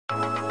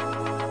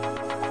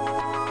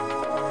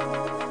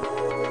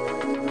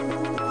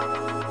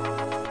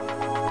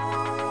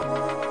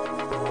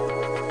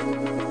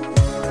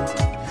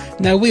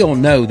Now, we all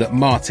know that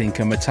Martin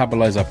can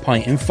metabolise a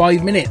pint in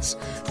 5 minutes,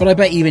 but I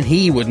bet even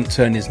he wouldn't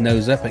turn his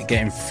nose up at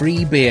getting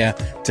free beer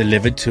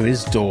delivered to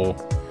his door.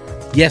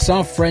 Yes,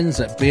 our friends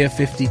at Beer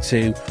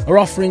 52 are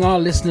offering our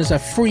listeners a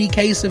free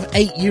case of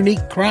 8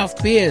 unique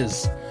craft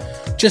beers.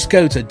 Just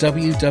go to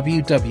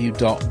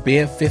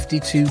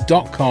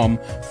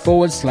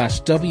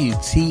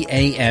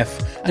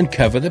www.beer52.com/WTAF and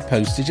cover the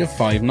postage of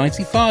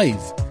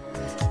 $5.95.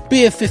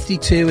 Beer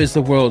 52 is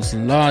the world's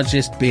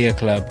largest beer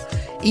club.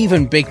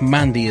 Even Big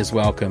Mandy is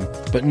welcome,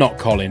 but not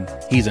Colin.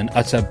 He's an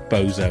utter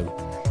bozo.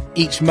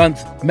 Each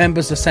month,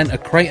 members are sent a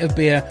crate of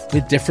beer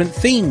with different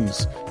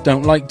themes.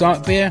 Don't like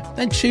dark beer?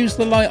 Then choose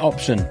the light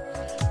option.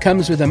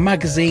 Comes with a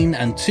magazine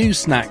and 2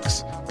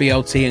 snacks,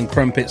 BLT and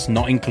crumpets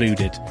not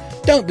included.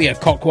 Don't be a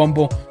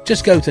cockwomble,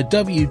 just go to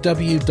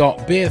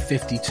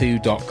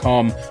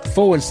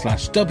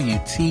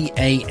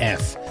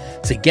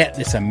www.beer52.com/WTAF to get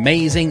this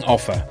amazing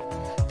offer.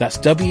 That's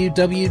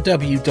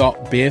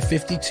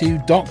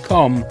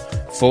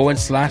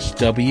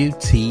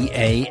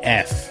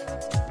www.beer52.com/WTAF.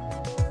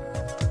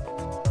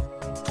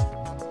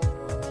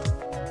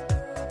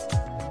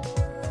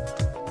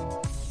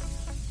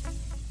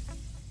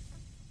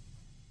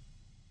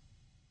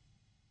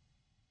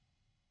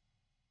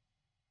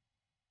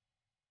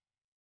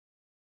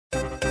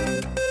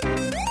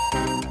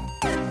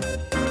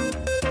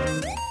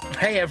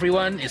 Hey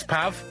everyone, it's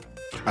Pav.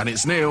 And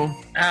it's Neil.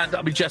 And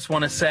we just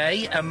want to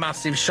say a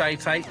massive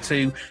shout out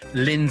to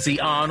Lindsay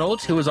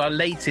Arnold, who was our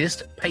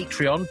latest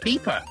Patreon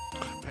peeper.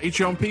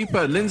 Patreon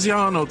peeper, Lindsay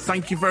Arnold,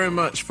 thank you very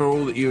much for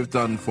all that you have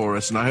done for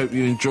us, and I hope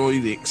you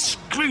enjoy the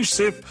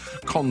exclusive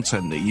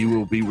content that you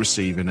will be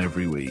receiving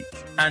every week.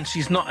 And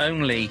she's not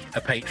only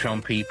a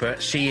Patreon peeper,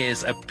 she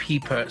is a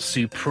peeper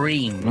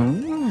supreme.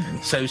 Ooh.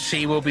 So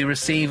she will be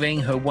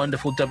receiving her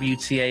wonderful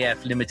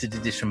WTAF limited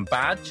edition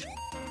badge.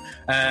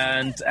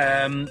 And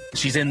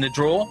she's in the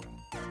draw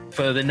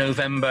for the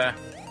November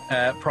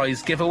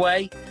prize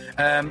giveaway.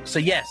 So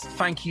yes,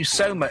 thank you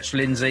so much,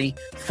 Lindsay,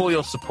 for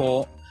your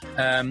support.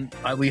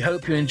 We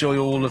hope you enjoy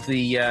all of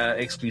the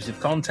exclusive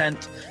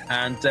content.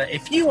 And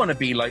if you want to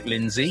be like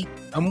Lindsay,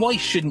 and why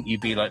shouldn't you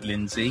be like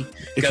Lindsay?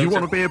 If you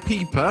want to be a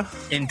peeper.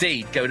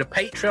 Indeed, go to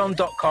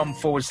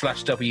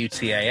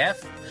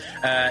patreon.com/WTAF.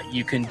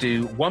 You can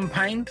do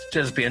 £1 to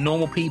just be a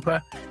normal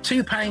peeper,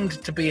 £2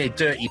 to be a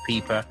dirty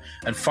peeper,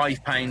 and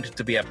 £5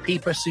 to be a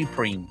peeper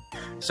supreme.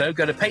 So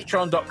go to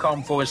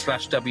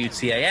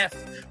patreon.com/WTAF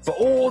for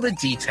all the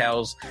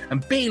details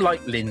and be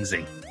like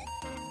Lindsay.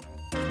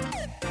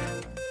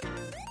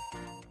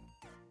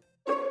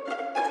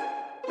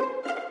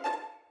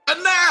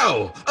 And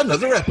now,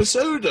 another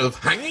episode of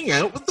Hanging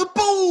Out with the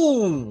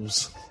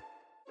Bulls.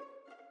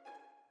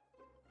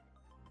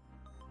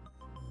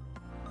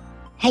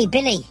 Hey,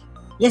 Billy.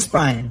 Yes,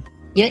 Brian.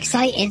 You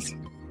excited?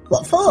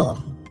 What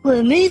for?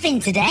 We're moving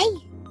today.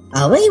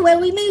 Are we? Where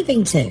are we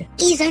moving to?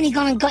 He's only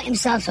gone and got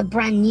himself a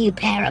brand new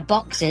pair of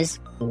boxers.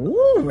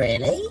 Ooh,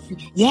 really?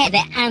 Yeah,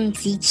 they're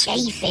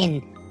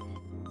anti-chafing.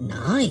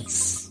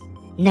 Nice.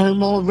 No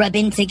more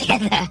rubbing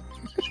together.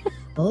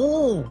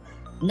 Oh,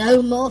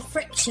 no more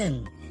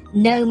friction.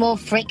 No more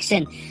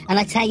friction. And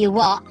I tell you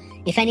what,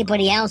 if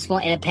anybody else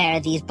wanted a pair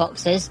of these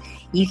boxers,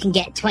 you can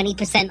get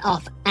 20%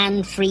 off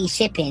and free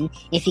shipping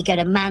if you go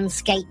to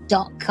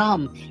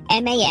manscaped.com.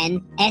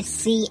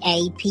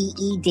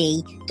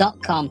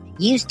 manscaped.com.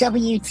 Use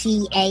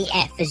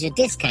WTAF as your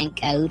discount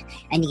code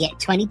and you get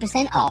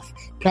 20% off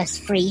plus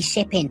free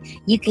shipping.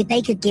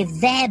 They could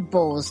give their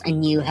balls a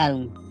new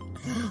home.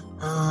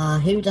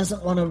 Who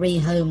doesn't want to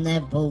rehome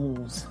their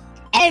balls?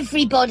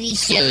 Everybody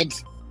should.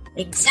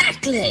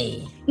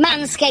 Exactly.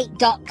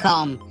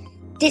 Manscaped.com.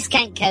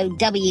 Discount code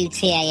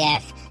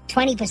WTAF.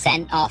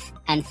 20% off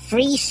and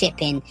free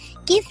shipping.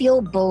 Give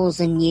your balls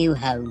a new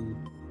home.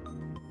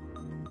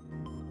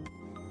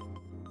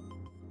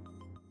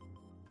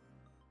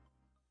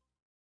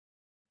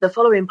 The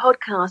following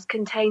podcast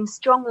contains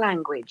strong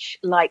language,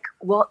 like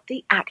what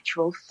the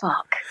actual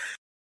fuck.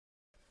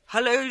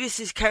 Hello, this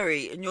is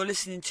Kerry, and you're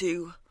listening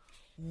to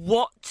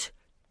What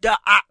the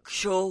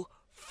Actual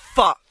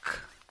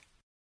Fuck.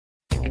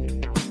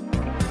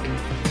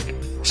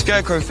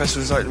 Scarecrow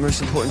Festival is like the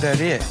most important day of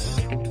the year.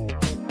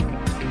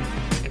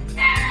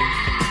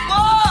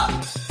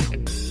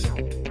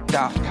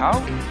 Daft Cow?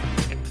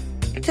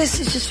 This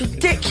is just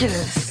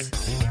ridiculous.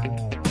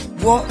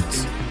 What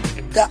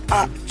the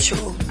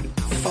actual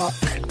fuck?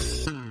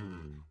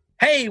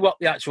 Hey, what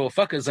the actual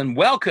fuckers, and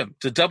welcome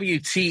to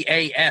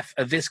WTAF,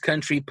 a This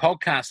Country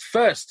podcast.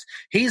 First,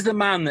 he's the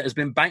man that has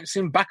been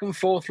bouncing back and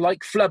forth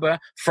like Flubber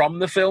from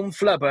the film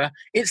Flubber.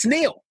 It's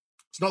Neil.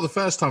 It's not the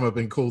first time I've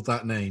been called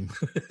that name.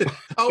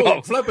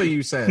 Oh, Flubber,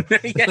 you said.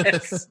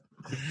 Yes.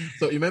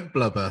 Thought you meant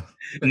blubber.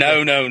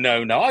 No.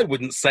 I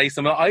wouldn't say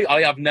something.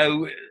 I have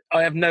no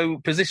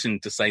position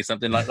to say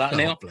something like that,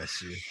 Neil.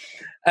 Bless you.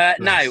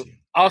 Now, you.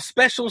 Our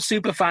special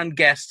superfan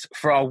guest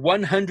for our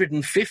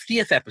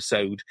 150th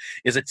episode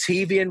is a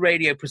TV and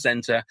radio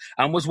presenter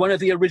and was one of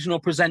the original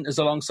presenters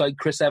alongside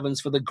Chris Evans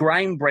for the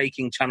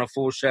groundbreaking Channel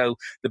 4 show,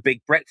 The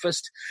Big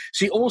Breakfast.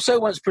 She also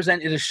once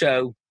presented a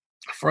show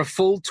for a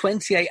full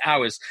 28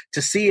 hours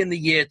to see in the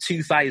year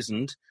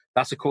 2000.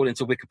 That's according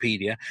to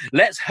Wikipedia.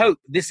 Let's hope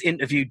this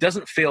interview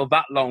doesn't feel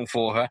that long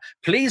for her.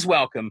 Please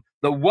welcome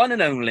the one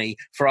and only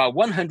for our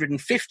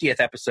 150th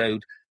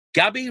episode,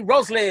 Gabby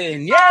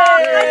Roslin.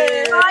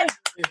 Yay!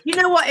 You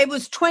know what? It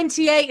was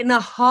 28 and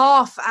a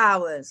half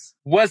hours.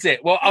 Was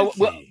it? Well,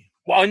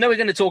 I know we're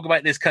going to talk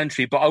about this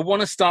country, but I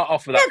want to start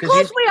off with that. Yeah, of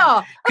course we are.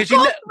 Of course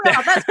we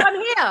are. That's why I'm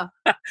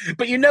here.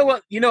 But you know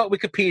what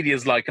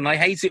Wikipedia's like, and I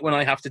hate it when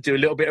I have to do a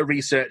little bit of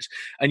research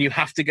and you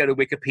have to go to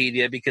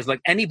Wikipedia because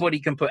like anybody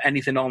can put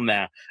anything on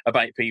there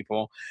about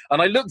people.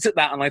 And I looked at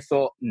that and I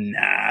thought,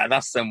 nah,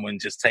 that's someone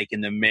just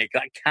taking the mick.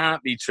 That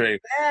can't be true.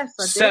 Yes,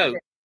 I did. So,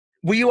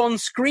 were you on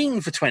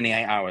screen for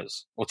 28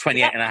 hours or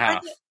 28 and a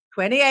half?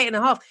 28 and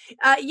a half.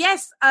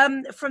 Yes,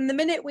 from the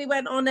minute we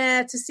went on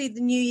air to see the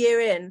new year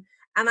in,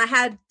 and I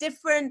had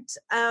different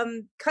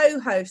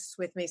co-hosts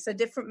with me, so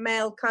different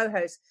male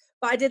co-hosts.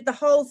 But I did the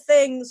whole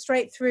thing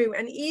straight through.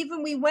 And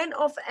even we went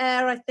off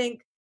air, I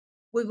think,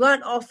 we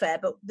weren't off air,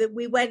 but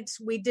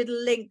we did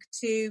a link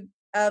to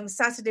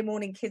Saturday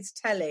Morning Kids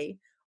Telly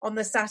on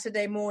the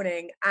Saturday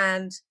morning.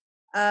 And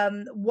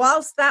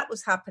whilst that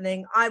was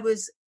happening, I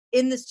was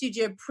in the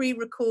studio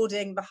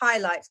pre-recording the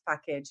highlights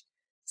package.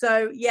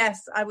 So,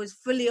 yes, I was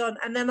fully on.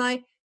 And then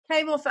I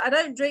came off. I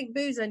don't drink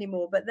booze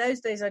anymore, but those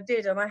days I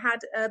did. And I had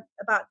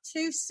about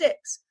 2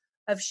 sips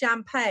of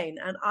champagne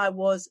and I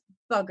was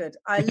buggered.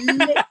 I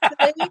literally,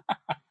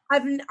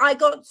 I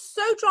got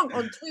so drunk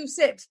on 2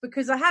 sips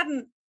because I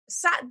hadn't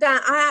sat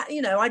down.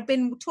 I'd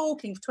been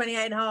talking for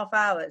 28 and a half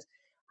hours.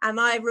 And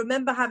I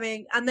remember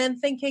and then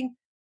thinking,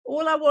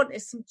 all I want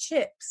is some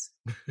chips.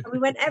 And we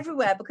went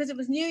everywhere because it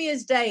was New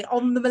Year's Day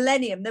on the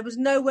Millennium. There was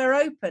nowhere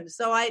open.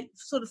 So I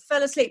sort of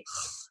fell asleep,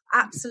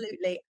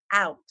 absolutely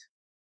out.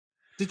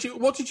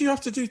 What did you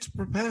have to do to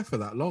prepare for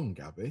that long,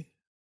 Gabby?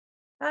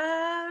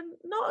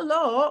 Not a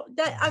lot.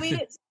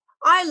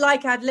 I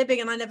like ad-libbing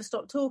and I never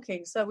stop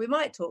talking. So we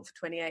might talk for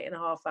 28 and a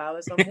half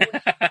hours.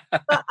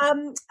 But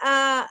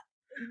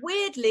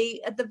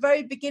weirdly, at the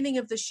very beginning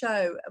of the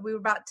show, we were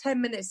about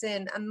 10 minutes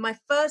in, and my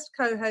first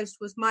co-host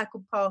was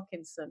Michael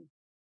Parkinson.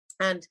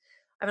 And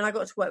I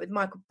got to work with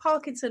Michael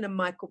Parkinson and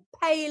Michael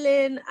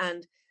Palin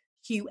and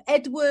Hugh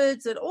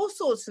Edwards and all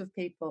sorts of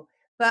people.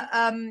 But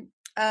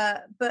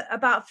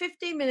about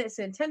 15 minutes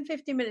in,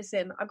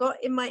 I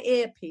got in my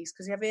earpiece,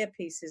 because you have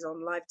earpieces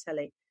on live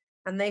telly,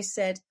 and they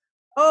said,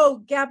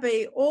 "Oh,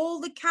 Gabby, all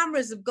the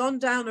cameras have gone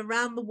down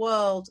around the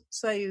world,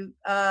 so you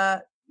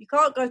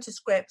can't go to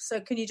script, so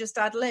can you just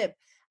ad-lib?"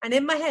 And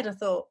in my head, I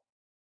thought,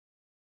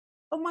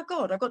 oh my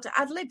God, I've got to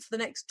ad-lib for the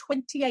next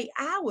 28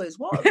 hours.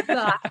 What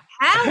the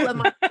hell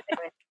am I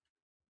doing?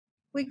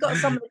 We got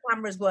some of the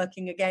cameras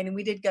working again, and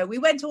we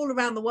went all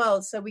around the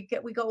world, so we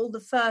got all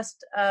the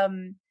first,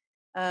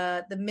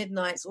 the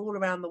midnights all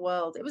around the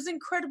world. It was an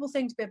incredible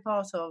thing to be a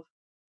part of.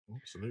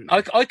 Absolutely.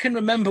 I can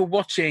remember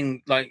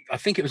watching, I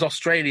think it was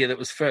Australia that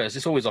was first.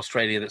 It's always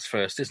Australia that's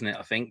first, isn't it?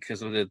 I think,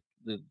 because of the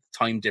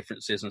time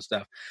differences and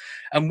stuff.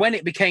 And when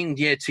it became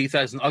year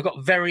 2000, I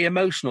got very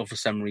emotional for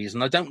some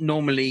reason. I don't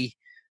normally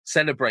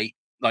celebrate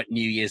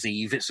New Year's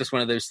Eve. It's just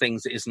one of those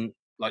things that isn't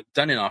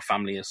done in our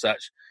family as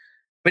such.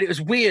 But it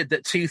was weird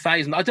that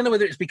 2000, I don't know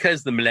whether it's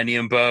because the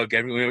Millennium Bug,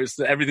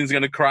 everything's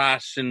going to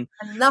crash and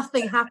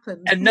nothing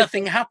happened. And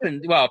nothing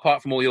happened. Well,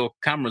 apart from all your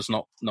cameras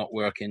not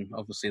working,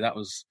 obviously that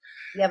was...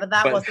 Yeah, but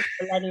that wasn't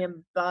the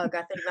Millennium Bug.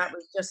 I think that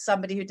was just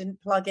somebody who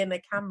didn't plug in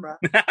a camera.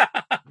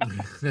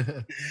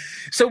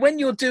 So when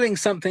you're doing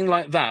something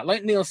like that,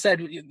 like Neil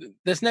said,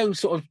 there's no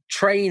sort of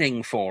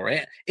training for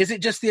it. Is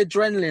it just the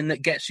adrenaline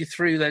that gets you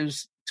through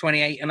those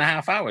 28 and a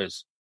half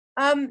hours?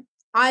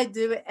 I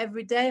do it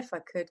every day if I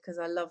could, because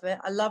I love it.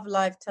 I love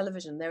live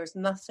television. There is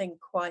nothing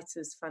quite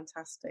as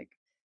fantastic.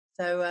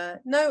 So,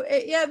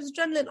 it was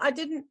adrenaline.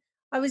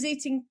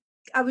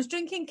 I was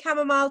drinking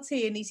chamomile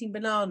tea and eating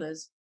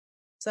bananas.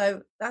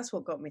 So that's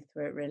what got me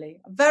through it, really.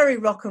 Very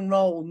rock and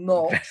roll,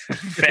 not.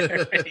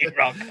 Very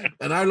rock.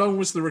 And how long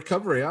was the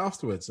recovery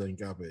afterwards then,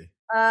 Gabby?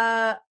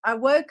 I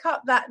woke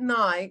up that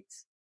night.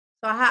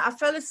 So I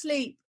fell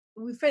asleep.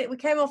 We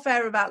came off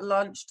air about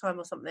lunchtime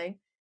or something.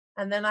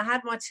 And then I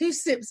had my 2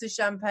 sips of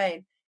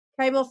champagne,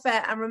 came off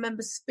air, and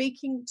remember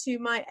speaking to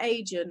my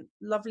agent,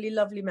 lovely,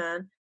 lovely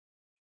man,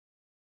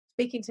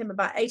 speaking to him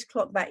about 8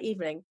 o'clock that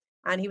evening.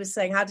 And he was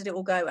saying, how did it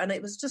all go? And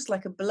it was just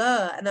like a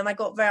blur. And then I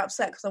got very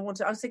upset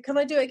because I said, can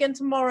I do it again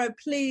tomorrow,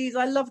 please?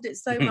 I loved it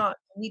so much.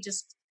 And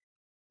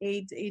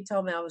he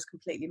told me I was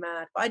completely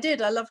mad. But I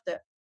did. I loved it.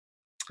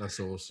 That's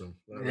awesome.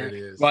 That really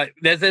is. Right.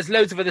 There's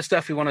loads of other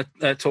stuff we want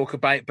to talk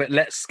about, but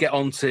let's get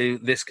on to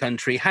this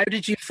country. How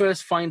did you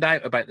first find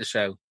out about the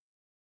show?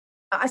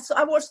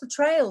 I watched the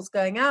trails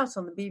going out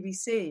on the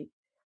BBC,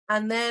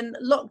 and then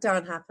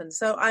lockdown happened.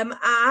 So I'm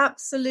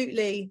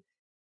absolutely,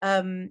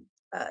 I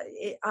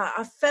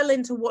fell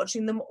into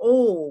watching them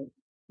all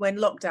when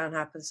lockdown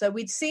happened. So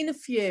we'd seen a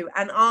few,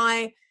 and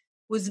I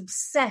was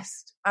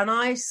obsessed. And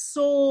I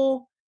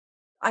saw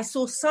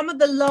some of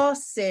the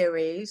last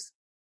series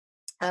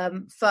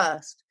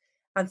first,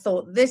 and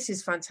thought, this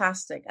is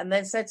fantastic. And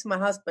then said to my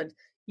husband,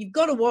 you've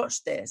got to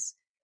watch this.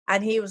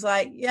 And he was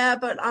like, yeah,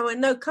 but I went,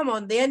 no, come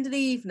on, the end of the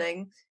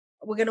evening,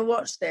 we're going to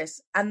watch this.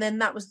 And then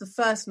that was the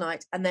first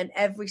night. And then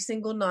every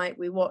single night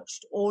we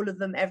watched all of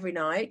them every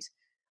night.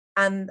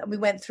 And we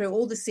went through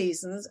all the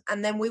seasons.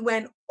 And then we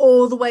went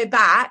all the way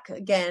back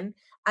again.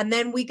 And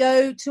then we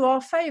go to our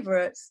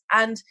favorites.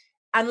 And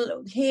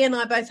he and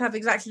I both have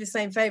exactly the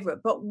same favorite,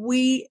 but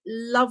we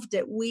loved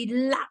it. We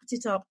lapped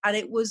it up. And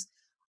it was,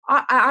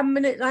 I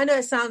know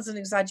it sounds an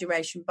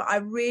exaggeration, but I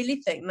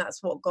really think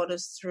that's what got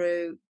us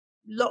through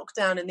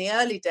lockdown in the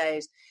early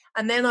days.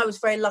 And then I was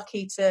very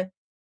lucky to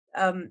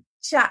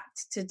chat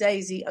to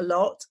Daisy a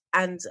lot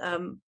and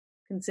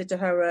consider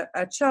her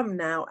a chum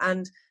now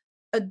and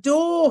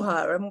adore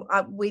her. And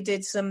we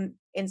did some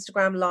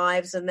Instagram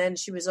lives, and then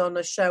she was on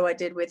a show I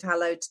did with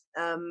Hello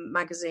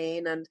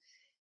magazine, and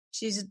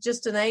she's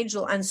just an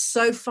angel and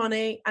so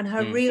funny. And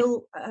her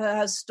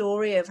her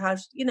story of how,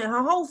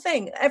 her whole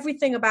thing,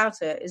 everything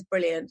about it is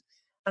brilliant.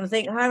 And I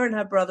think her and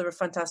her brother are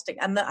fantastic,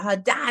 and that her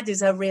dad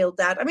is her real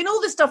dad. I mean, all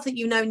the stuff that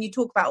you know and you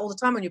talk about all the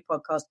time on your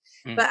podcast,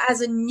 but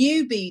as a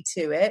newbie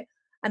to it,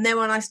 and then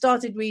when I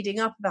started reading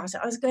up about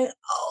it, I was going,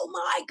 oh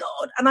my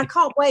God. And I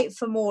can't wait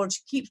for more. And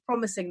she keeps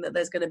promising that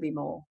there's going to be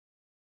more.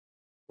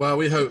 Well,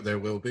 we hope there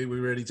will be. We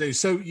really do.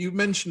 So you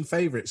mentioned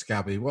favourites,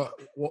 Gabby.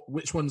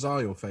 Which ones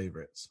are your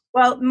favourites?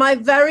 Well, my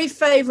very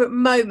favourite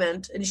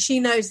moment, and she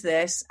knows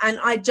this, and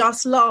I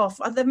just laugh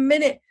at the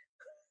minute.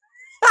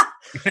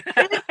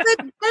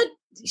 the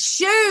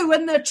shoe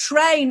and the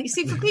train. You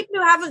see, for people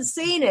who haven't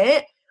seen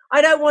it,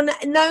 I don't want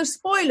no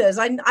spoilers.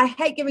 I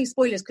hate giving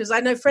spoilers because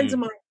I know friends of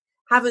mine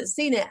haven't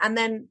seen it, and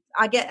then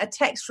I get a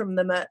text from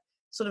them at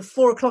sort of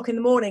 4:00 in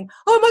the morning.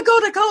 Oh my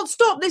God, I can't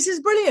stop. This is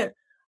brilliant.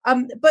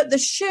 But the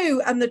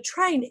shoe and the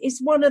train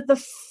is one of the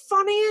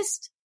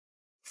funniest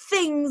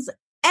things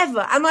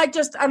ever. And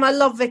I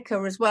love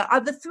Vicar as well.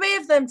 The three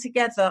of them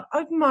together.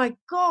 Oh my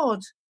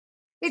God.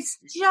 It's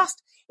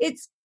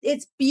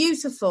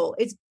beautiful.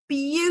 It's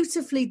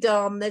beautifully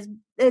done. There's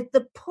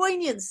the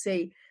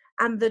poignancy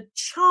and the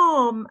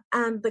charm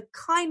and the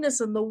kindness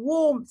and the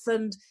warmth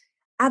and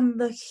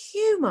the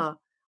humour.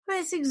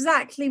 It's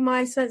exactly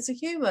my sense of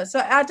humour. So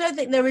I don't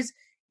think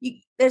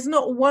there's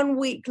not one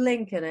weak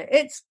link in it.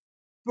 It's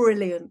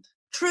brilliant.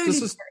 Truly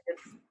brilliant.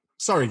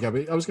 Sorry,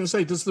 Gabby. I was going to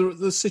say, does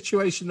the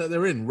situation that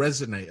they're in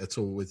resonate at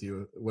all with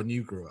you when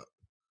you grew up?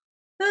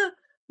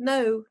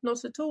 No,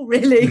 not at all,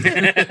 really.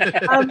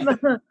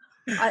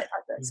 I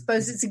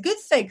suppose it's a good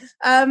thing.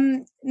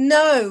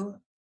 No,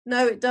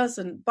 it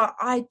doesn't. But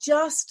I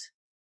tell you,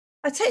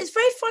 it's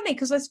very funny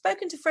because I've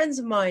spoken to friends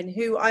of mine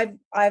who I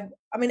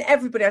mean,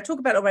 everybody, I talk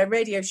about it on my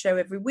radio show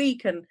every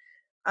week, and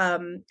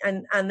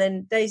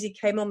then Daisy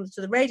came on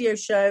to the radio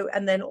show,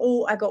 and then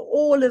I got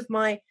all of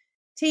my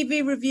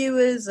TV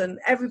reviewers and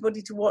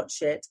everybody to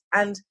watch it.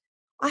 And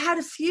I had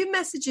a few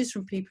messages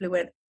from people who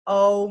went,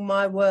 oh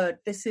my word,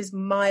 this is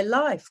my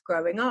life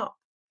growing up.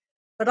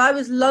 But I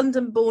was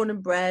London born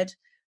and bred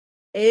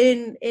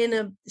in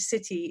a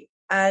city.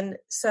 And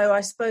so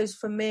I suppose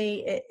for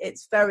me,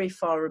 it's very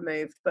far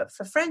removed. But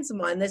for friends of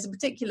mine, there's a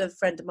particular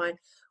friend of mine,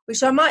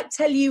 which I might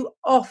tell you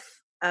off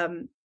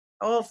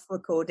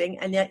recording.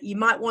 And yet you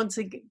might want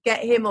to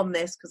get him on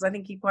this because I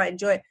think he'd quite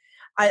enjoy it.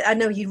 I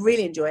know he'd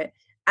really enjoy it.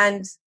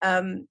 And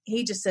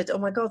he just said, oh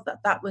my God,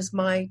 that was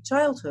my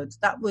childhood.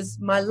 That was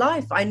my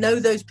life. I know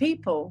those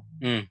people.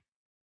 I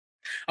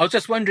was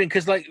just wondering,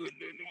 because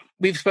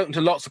we've spoken to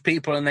lots of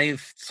people and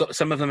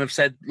some of them have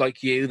said,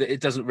 like you, that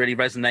it doesn't really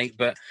resonate,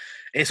 but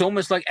it's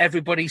almost like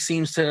everybody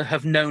seems to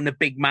have known a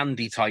Big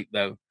Mandy type,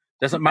 though.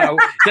 Doesn't matter.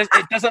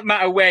 It doesn't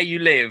matter where you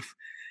live.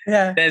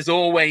 Yeah. There's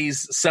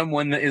always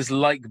someone that is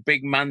like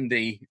Big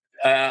Mandy.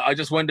 I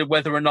just wondered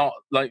whether or not,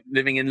 like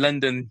living in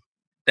London,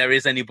 there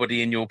is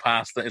anybody in your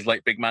past that is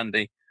like Big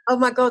Mandy. Oh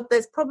my God,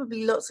 there's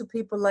probably lots of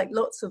people like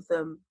lots of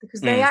them,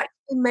 because they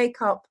actually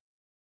make up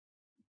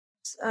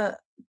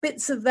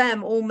bits of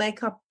them all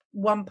make up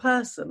one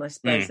person, I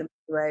suppose, in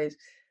many ways.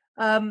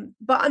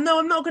 But no,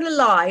 I'm not going to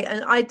lie,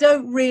 and I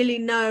don't really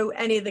know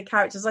any of the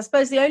characters. I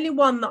suppose the only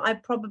one that I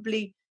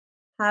probably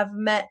have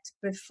met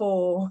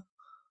before,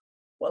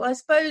 well, I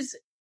suppose,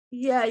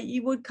 yeah,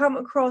 you would come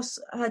across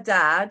her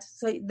dad,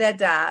 her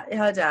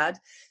dad.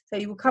 So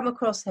you would come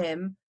across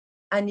him,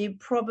 and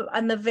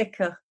and the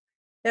vicar.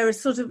 There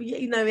is sort of,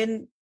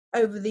 in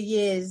over the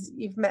years,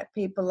 you've met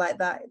people like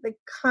that. The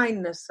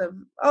kindness of,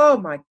 oh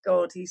my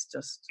God, he's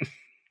just.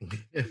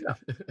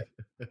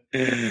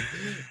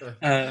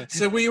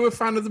 So were you a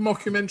fan of the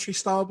mockumentary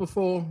style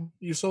before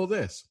you saw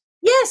this?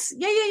 Yes,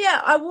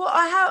 yeah.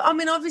 I have. I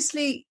mean,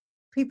 obviously,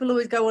 people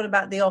always go on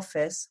about The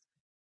Office,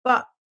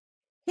 but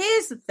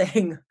here's the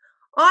thing: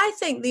 I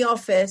think The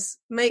Office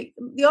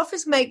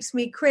makes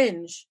me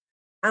cringe,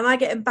 and I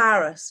get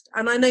embarrassed.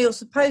 And I know you're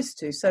supposed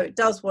to, so it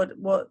does what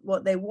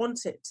they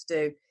want it to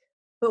do.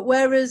 But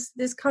whereas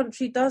this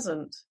country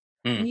doesn't,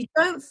 you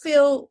don't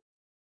feel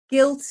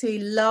guilty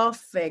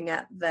laughing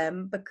at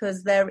them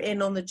because they're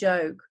in on the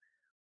joke.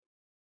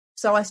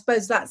 So I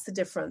suppose that's the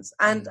difference.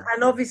 And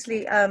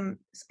obviously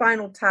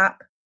Spinal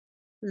Tap,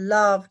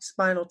 loved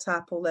Spinal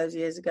Tap all those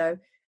years ago.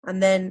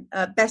 and then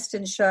Best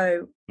in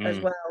Show as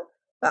well.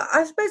 But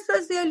I suppose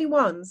those are the only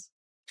ones.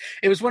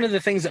 It was one of the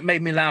things that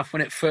made me laugh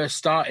when it first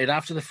started.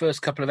 After the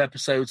first couple of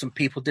episodes, and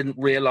people didn't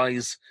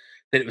realise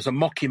that it was a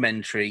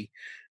mockumentary,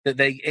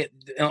 that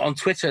on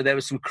Twitter there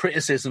was some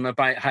criticism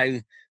about how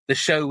the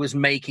show was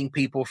making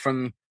people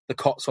from the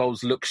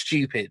Cotswolds look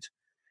stupid.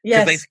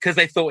 Yes, because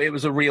they thought it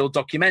was a real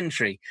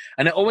documentary.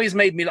 And it always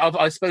made me,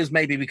 I suppose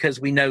maybe because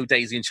we know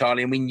Daisy and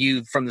Charlie and we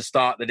knew from the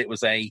start that it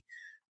was a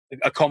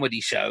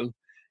comedy show.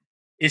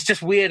 It's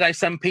just weird how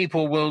some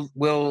people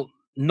will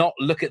not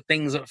look at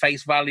things at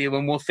face value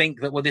and will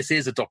think that, well, this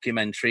is a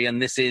documentary and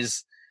this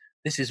is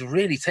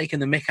really taking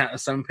the mick out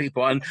of some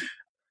people. And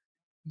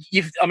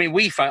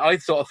I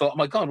thought, oh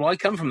my God, well, I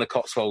come from the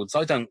Cotswolds.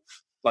 I don't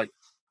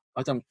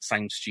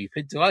sound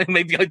stupid, do I?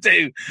 Maybe I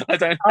do. I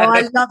don't. Oh,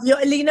 I love you.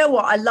 You know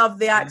what? I love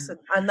the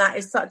accent, and that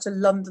is such a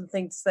London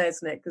thing to say,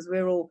 isn't it? Because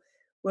we're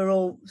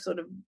all sort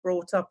of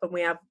brought up and we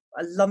have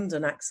a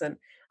London accent,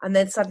 and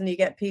then suddenly you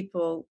get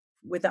people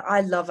with it. I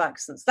love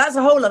accents. That's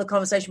a whole other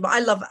conversation, but I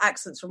love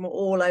accents from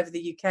all over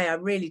the UK. I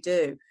really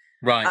do.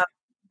 Right.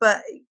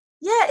 But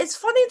yeah, it's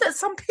funny that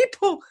some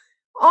people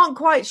aren't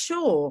quite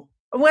sure.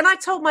 And when I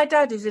told my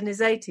dad, who's in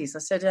his 80s, I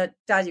said,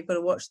 Dad, you've got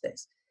to watch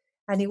this.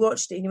 And he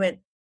watched it and he went,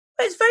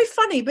 it's very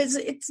funny, but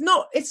it's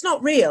not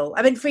real.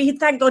 I mean,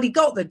 thank God he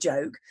got the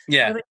joke.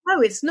 Yeah. I went,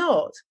 no, it's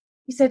not.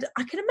 He said,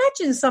 I can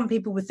imagine some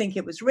people would think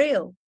it was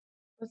real.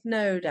 I said,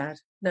 no, Dad,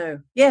 no.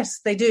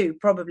 Yes, they do,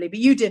 probably, but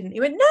you didn't. He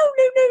went, no.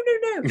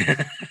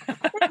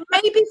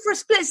 Maybe for a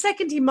split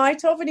second he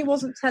might have, and he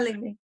wasn't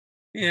telling me.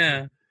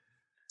 Yeah.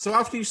 So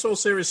after you saw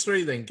Series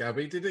 3 then,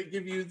 Gabby, did it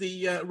give you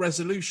the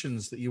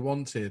resolutions that you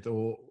wanted,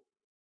 or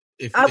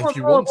if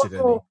you wanted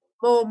any? More.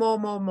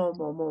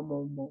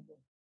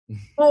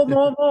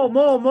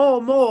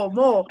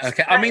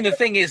 Okay. I mean, the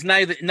thing is,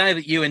 now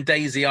that you and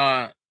Daisy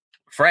are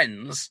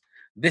friends,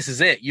 this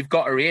is it. You've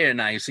got her ear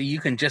now, so you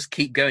can just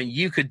keep going.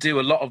 You could do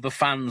a lot of the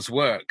fans'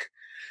 work.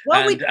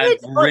 Well, we did.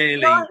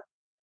 Really,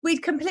 we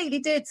completely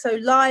did. So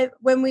live,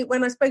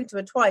 when I spoke to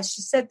her twice,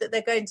 she said that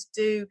they're going to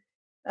do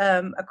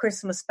a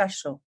Christmas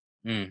special.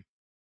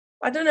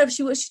 I don't know if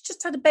she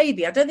just had a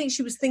baby. I don't think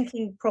she was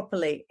thinking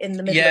properly in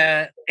the middle.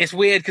 Yeah, it's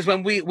weird because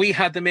when we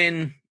had them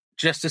in,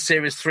 just as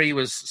Series 3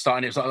 was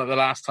starting, it was like the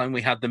last time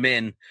we had them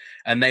in,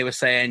 and they were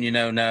saying,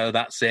 no,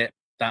 that's it.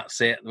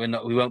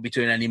 We won't be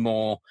doing any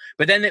more.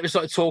 But then it was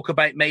like talk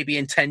about maybe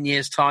in 10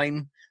 years'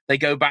 time they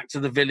go back to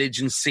the village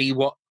and see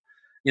what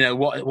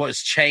has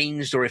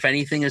changed, or if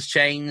anything has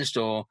changed,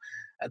 or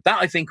that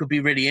I think would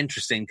be really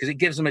interesting because it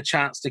gives them a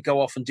chance to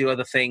go off and do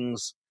other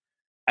things,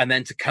 and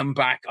then to come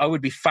back. I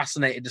would be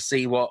fascinated to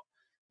see what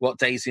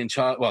Daisy and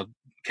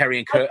Kerry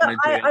and Curtin are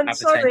doing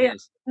after 10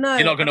 years. No,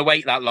 you're not going to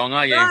wait that long,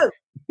 are you?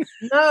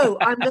 No,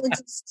 I'm going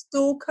to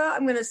stalk her.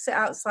 I'm going to sit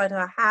outside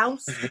her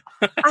house.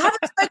 I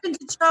haven't spoken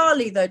to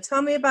Charlie, though.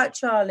 Tell me about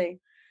Charlie.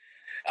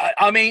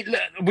 I mean,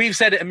 we've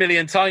said it a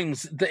million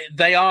times.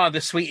 They are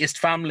the sweetest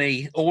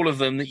family, all of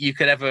them, that you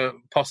could ever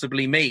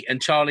possibly meet.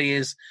 And Charlie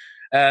is,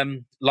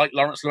 like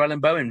Laurence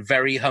Llewelyn-Bowen,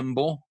 very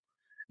humble.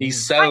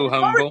 He's so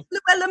humble.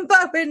 Llewelyn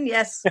Bowen,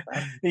 yes.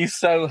 He's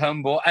so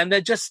humble. And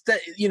they're just,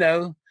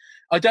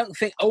 I don't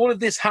think all of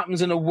this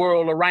happens in a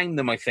whirl around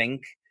them, I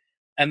think.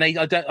 And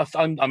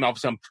I'm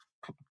obviously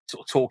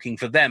talking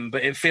for them,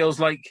 but it feels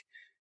like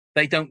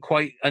they don't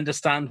quite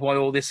understand why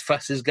all this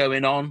fuss is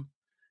going on,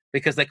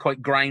 because they're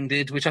quite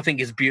grounded, which I think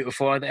is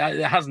beautiful. It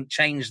hasn't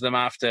changed them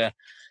after,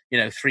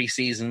 3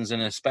 seasons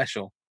and a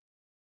special.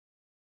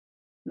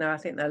 No, I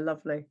think they're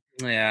lovely.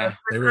 Yeah,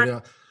 they really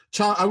are.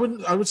 I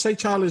would say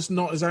Charlie's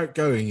not as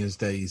outgoing as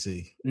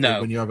Daisy.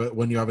 No,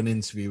 when you have an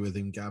interview with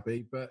him,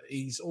 Gabby, but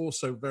he's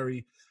also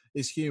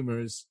his humour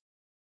is.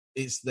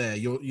 It's there.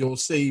 You'll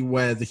see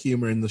where the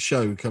humour in the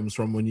show comes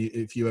from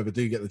if you ever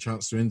do get the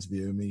chance to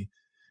interview him.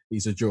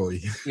 He's a joy.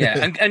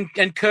 Yeah,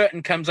 and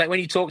Curtin comes out when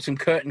you talk to him.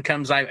 Curtin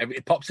comes out.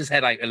 It pops his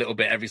head out a little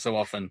bit every so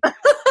often,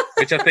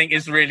 which I think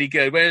is really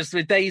good. Whereas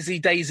with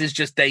Daisy's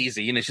just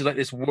Daisy. She's like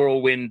this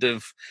whirlwind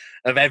of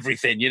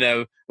everything.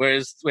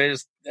 Whereas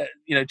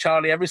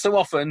Charlie, every so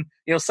often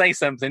he'll say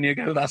something. You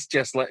go, that's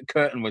just like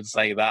Curtin would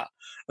say that.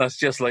 That's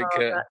just like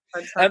Curtin.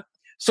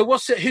 So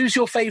who's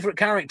your favourite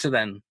character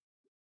then?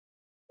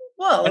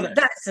 Well,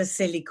 that's a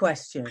silly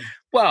question.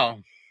 Well,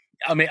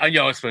 I mean,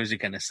 I suppose you're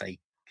going to say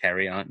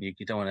Kerry, aren't you?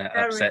 You don't want to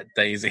upset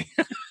Daisy.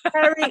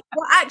 Kerry.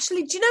 Well,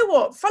 actually, do you know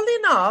what? Funnily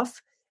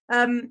enough,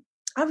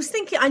 I was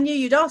thinking, I knew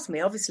you'd ask me,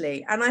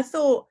 obviously, and I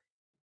thought,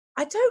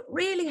 I don't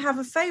really have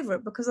a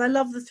favourite because I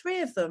love the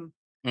three of them.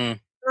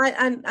 Right,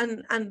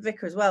 and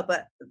Vicar as well,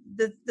 but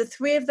the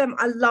three of them,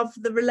 I love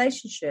the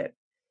relationship.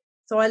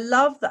 So I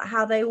love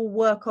how they all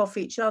work off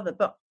each other,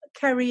 but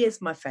Kerry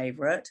is my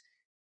favourite.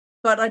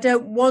 But I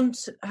don't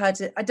want her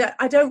to.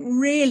 I don't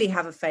really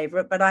have a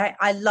favourite, but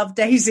I love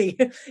Daisy,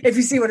 if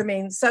you see what I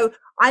mean. So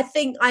I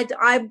think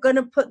I'm going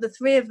to put the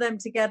three of them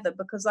together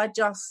because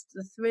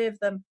the three of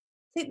them.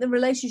 I think the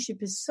relationship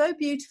is so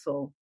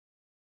beautiful.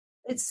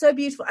 It's so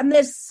beautiful, and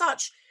there's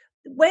such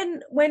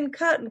when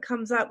Curtin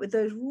comes out with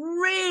those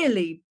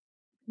really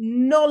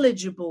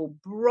knowledgeable,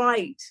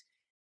 bright,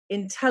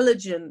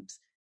 intelligent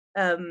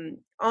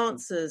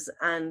answers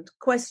and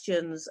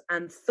questions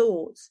and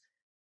thoughts.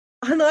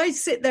 And I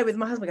sit there with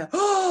my husband and go,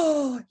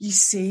 oh, you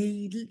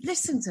see,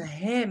 listen to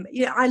him.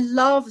 Yeah, I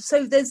love,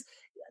 so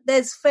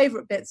there's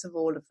favourite bits of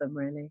all of them,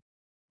 really.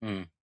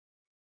 Mm.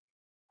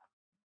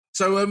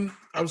 So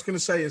I was going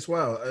to say as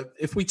well,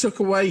 if we took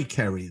away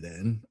Kerry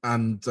then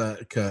and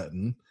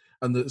Curtin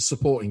and the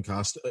supporting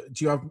cast,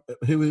 do you have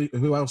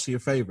who else are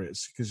your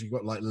favourites? Because you've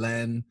got like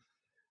Len,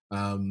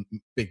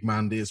 Big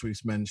Mandy, as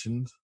we've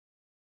mentioned.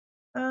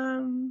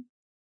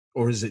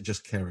 Or is it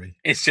just Kerry?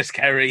 It's just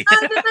Kerry.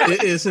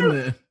 It is, isn't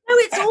it? No,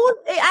 it's all.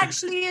 It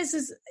actually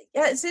is.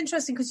 Yeah, it's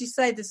interesting because you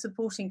say the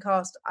supporting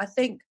cast. I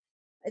think,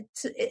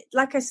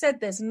 like I said,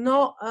 there's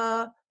not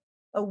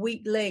a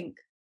weak link.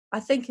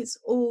 I think it's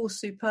all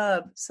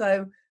superb.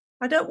 So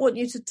I don't want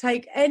you to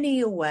take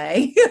any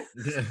away.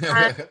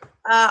 And,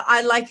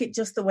 I like it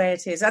just the way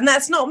it is, and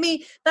that's not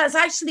me. That's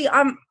actually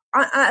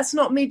that's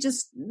not me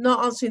just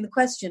not answering the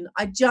question.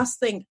 I just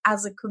think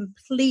as a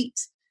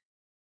complete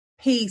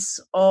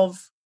piece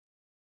of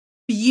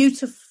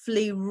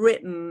beautifully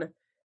written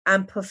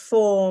and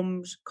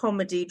performed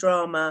comedy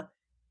drama,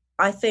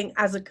 I think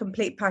as a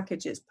complete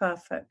package it's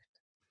perfect.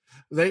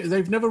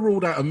 They've never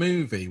ruled out a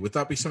movie. Would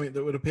that be something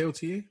that would appeal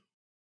to you?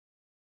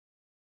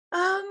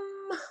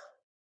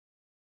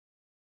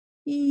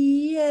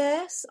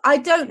 Yes. I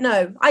don't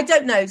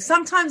know.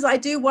 Sometimes I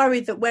do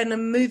worry that when a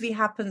movie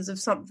happens of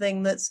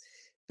something that's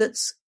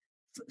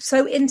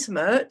so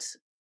intimate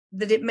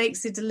that it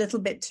makes it a little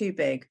bit too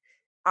big.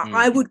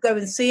 I would go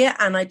and see it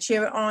and I'd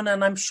cheer it on,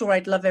 and I'm sure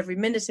I'd love every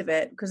minute of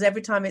it, because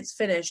every time it's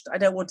finished, I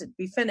don't want it to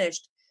be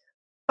finished.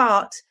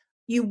 But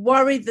you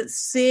worry that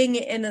seeing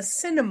it in a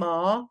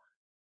cinema,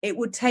 it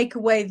would take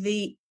away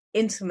the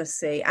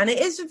intimacy. And it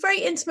is a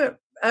very intimate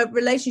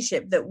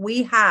relationship that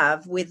we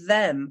have with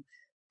them,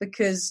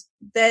 because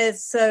they're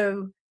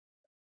so...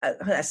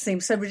 that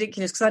seems so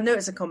ridiculous because I know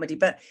it's a comedy,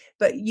 but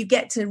you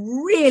get to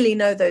really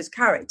know those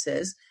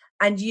characters,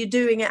 and you're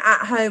doing it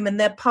at home and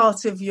they're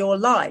part of your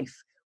life.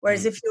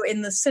 Whereas if you're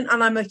in the cinema,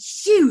 and I'm a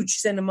huge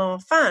cinema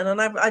fan,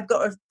 and I've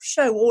got a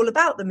show all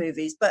about the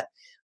movies, but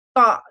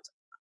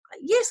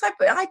yes,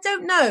 I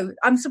don't know.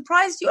 I'm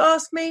surprised you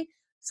asked me,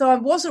 so I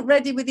wasn't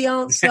ready with the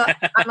answer,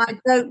 and I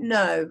don't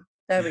know.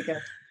 There we go.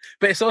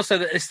 But it's also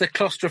that it's the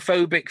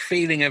claustrophobic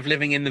feeling of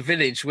living in the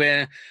village,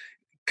 where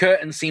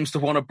Curtin seems to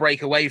want to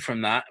break away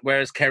from that,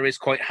 whereas Kerry's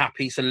quite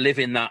happy to live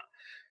in that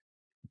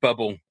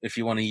bubble, if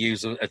you want to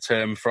use a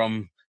term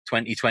from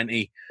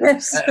 2020.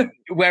 Yes.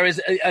 Whereas,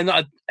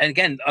 I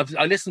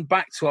listened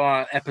back to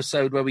our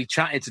episode where we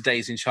chatted to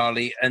Daisy and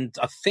Charlie, and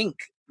I think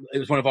it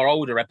was one of our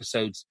older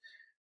episodes,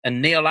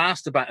 and Neil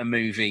asked about a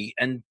movie,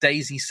 and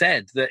Daisy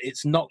said that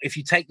it's not, if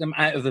you take them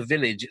out of the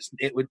village,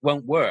 it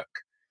won't work.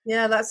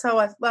 Yeah, that's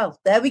how well,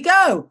 there we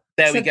go.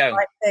 There we go.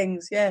 Right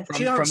things, yeah.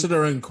 She answered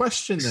her own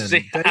question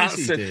then.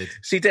 Daisy did.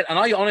 She did, and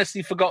I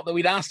honestly forgot that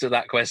we'd asked her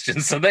that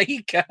question, so there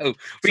you go.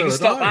 We can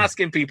stop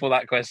asking people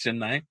that question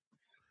now.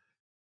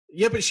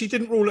 Yeah, but she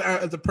didn't rule it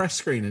out at the press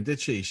screening, did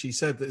she? She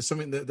said that it's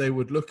something that they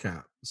would look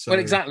at. So. Well,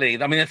 exactly.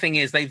 I mean, the thing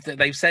is,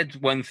 they've said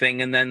one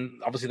thing, and then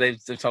obviously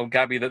they've told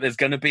Gabby that there's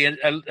going to be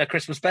a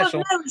Christmas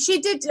special. Well, no, she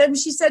did.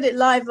 She said it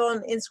live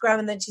on Instagram,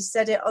 and then she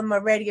said it on my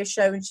radio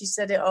show, and she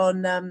said it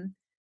on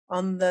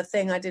the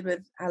thing I did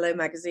with Hello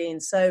Magazine.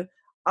 So,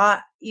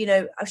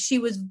 she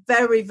was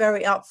very,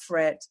 very up for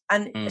it,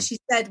 and she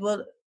said,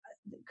 well,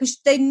 because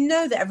they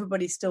know that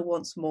everybody still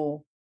wants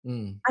more.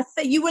 I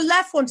think you were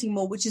left wanting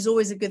more, which is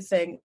always a good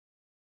thing.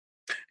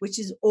 Which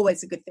is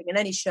always a good thing in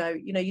any show.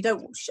 You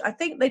don't. I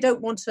think they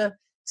don't want to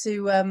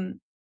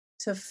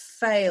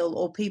fail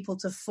or people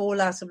to fall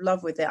out of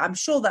love with it. I'm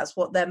sure that's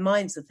what their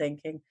minds are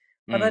thinking,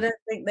 but I don't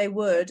think they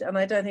would, and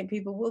I don't think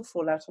people will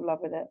fall out of love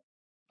with it.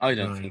 I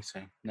don't think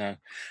so. No.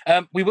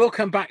 We will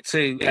come back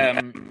to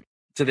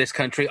this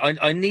country.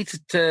 I need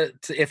to,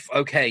 if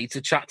okay, to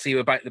chat to you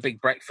about the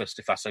Big Breakfast,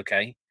 if that's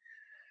okay.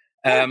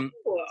 I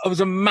was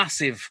a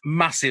massive,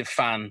 massive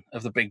fan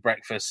of the Big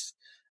Breakfast.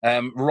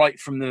 Right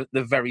from the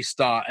very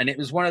start, and it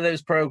was one of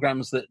those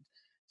programs that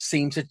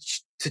seemed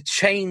to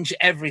change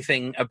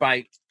everything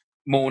about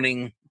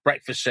morning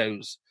breakfast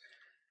shows.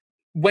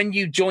 When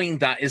you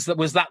joined that,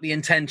 was that the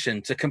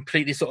intention, to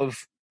completely sort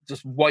of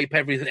just wipe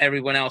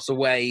everyone else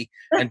away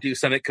and do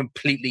something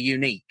completely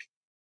unique?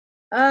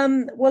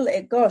 Well,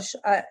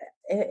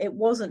 it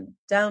wasn't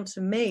down to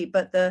me,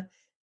 but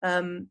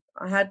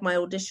I had my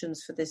auditions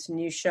for this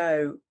new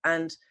show,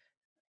 and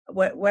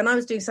when I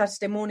was doing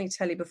Saturday morning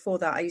telly before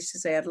that, I used to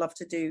say I'd love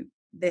to do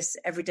this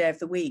every day of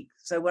the week.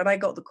 So when I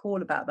got the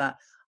call about that,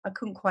 I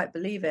couldn't quite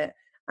believe it.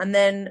 And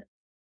then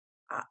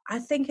I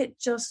think it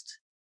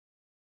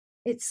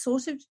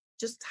sort of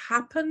just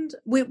happened.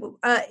 We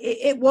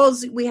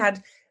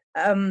had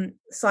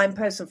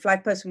signposts and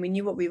flagposts, and we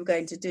knew what we were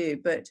going to do.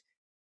 But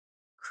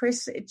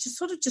Chris, it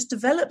just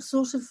developed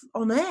sort of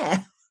on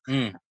air.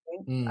 I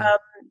think.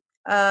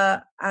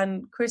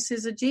 And Chris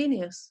is a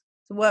genius.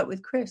 To work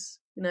with Chris,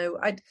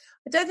 I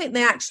don't think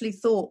they actually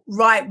thought,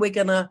 right, we're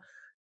gonna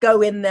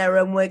go in there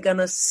and we're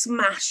gonna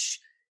smash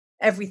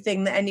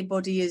everything that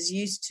anybody is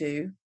used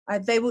to.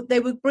 They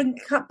were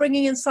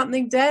bringing in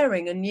something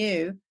daring and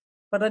new,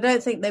 but I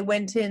don't think they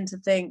went in to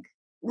think,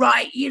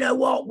 right, you know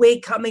what, we're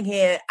coming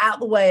here, out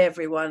the way,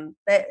 everyone.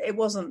 It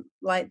wasn't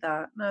like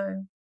that,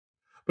 no.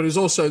 But it was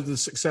also the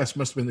success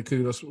must have been the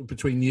kudos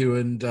between you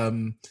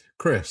and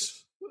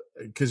Chris,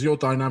 because your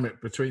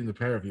dynamic between the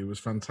pair of you was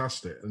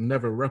fantastic and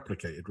never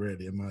replicated,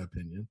 really, in my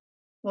opinion.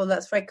 Well,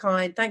 that's very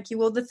kind. Thank you.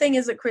 Well, the thing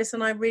is that Chris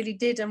and I really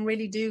did and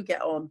really do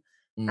get on.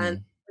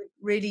 And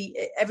really,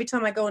 every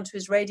time I go onto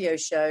his radio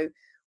show,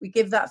 we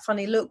give that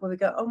funny look where we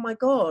go, oh, my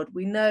God,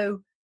 we know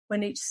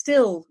when it's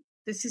still,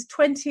 this is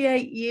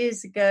 28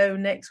 years ago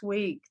next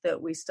week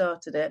that we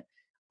started it.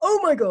 Oh,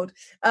 my God.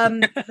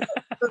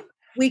 But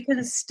we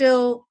can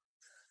still,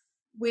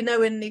 we know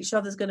when each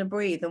other's going to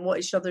breathe and what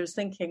each other is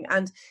thinking.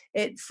 And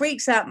it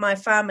freaks out my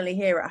family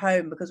here at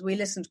home because we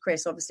listen to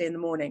Chris, obviously, in the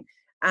morning.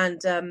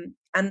 And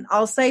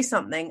I'll say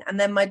something, and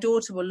then my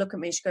daughter will look at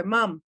me and she'll go,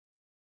 Mum,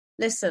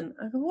 listen.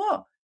 I go,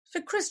 what?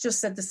 So Chris just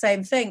said the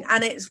same thing,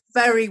 and it's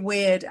very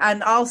weird.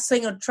 And I'll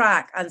sing a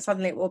track, and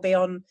suddenly it will be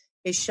on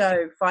his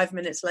show 5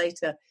 minutes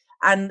later.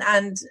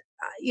 And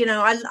you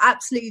know, I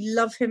absolutely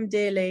love him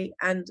dearly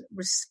and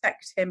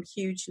respect him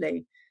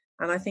hugely.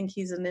 And I think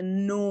he's an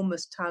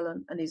enormous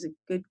talent, and he's a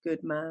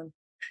good man.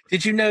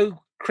 Did you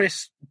know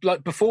Chris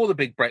like before the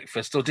Big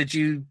Breakfast, or did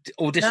you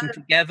audition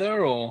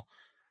together, or?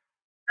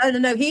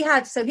 No. He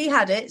had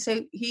it.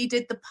 So he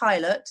did the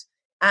pilot,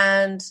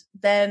 and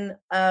then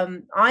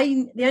the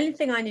only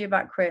thing I knew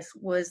about Chris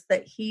was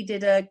that he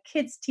did a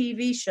kids'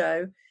 TV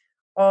show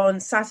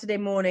on Saturday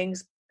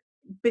mornings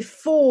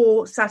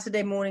before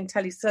Saturday morning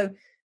telly. So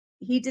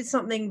he did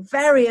something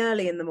very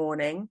early in the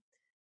morning,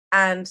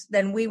 and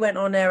then we went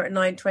on air at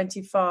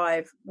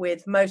 9:25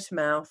 with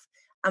Motormouth.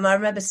 And I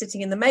remember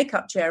sitting in the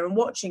makeup chair and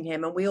watching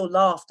him, and we all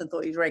laughed and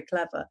thought he was very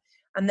clever.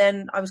 And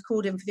then I was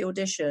called in for the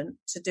audition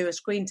to do a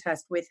screen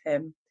test with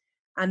him.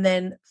 And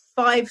then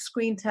 5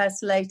 screen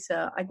tests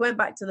later, I went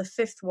back to the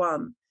 5th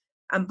one.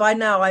 And by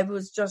now I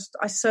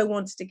so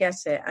wanted to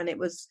get it. And it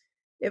was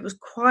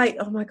quite,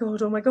 oh my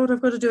God,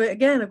 I've got to do it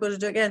again.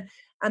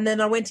 And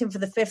then I went in for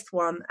the 5th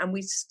one, and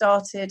we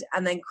started,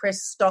 and then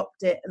Chris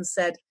stopped it and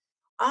said,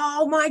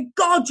 oh my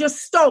God, just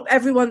stop.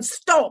 Everyone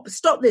stop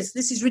this.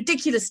 This is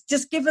ridiculous.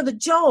 Just give her the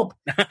job.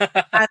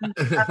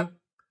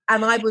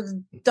 And I was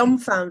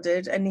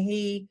dumbfounded, and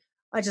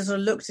I just sort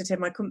of looked at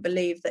him. I couldn't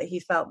believe that he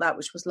felt that,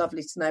 which was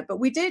lovely to know. But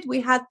we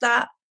had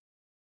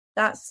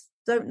that's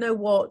don't know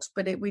what,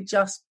 but we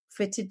just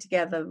fitted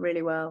together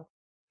really well.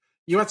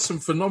 You had some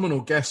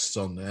phenomenal guests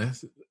on there.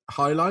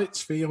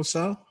 Highlights for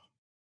yourself?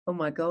 Oh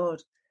my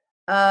God.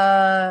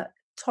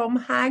 Tom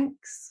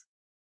Hanks,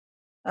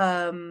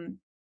 Billy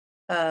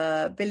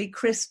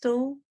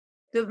Crystal,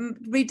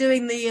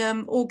 redoing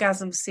the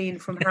orgasm scene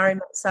from Harry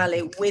Met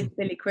Sally with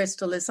Billy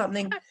Crystal is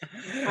something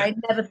I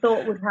never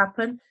thought would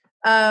happen.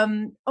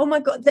 Oh my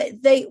God,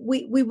 they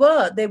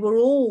were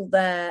all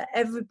there.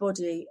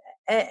 Everybody,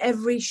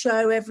 every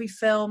show, every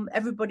film,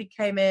 everybody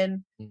came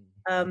in.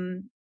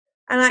 And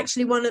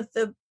actually, one of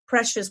the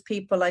precious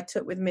people I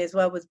took with me as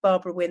well was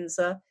Barbara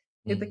Windsor,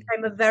 who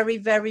became a very,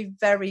 very,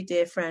 very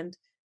dear friend.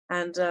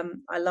 And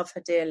I love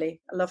her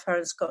dearly. I love her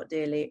and Scott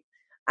dearly.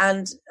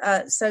 And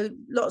so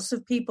lots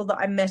of people that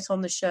I met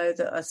on the show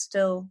that are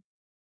still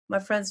my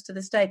friends to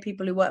this day,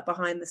 people who work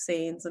behind the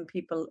scenes and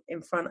people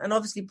in front. And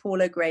obviously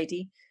Paul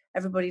O'Grady,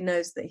 everybody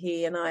knows that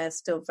he and I are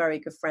still very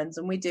good friends.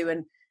 And we do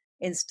an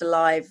Insta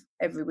Live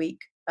every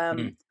week.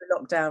 The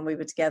lockdown, we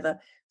were together.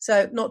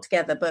 So not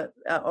together, but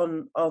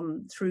on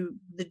through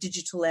the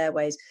digital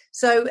airways.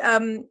 So,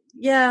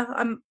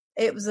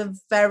 it was a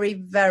very,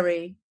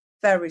 very,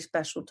 very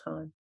special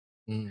time.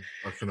 I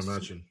can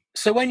imagine.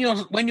 So when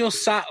you're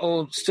sat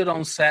or stood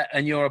on set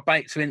and you're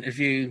about to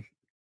interview,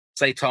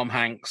 say, Tom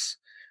Hanks,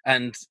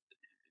 and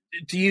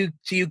do you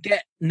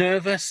get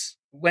nervous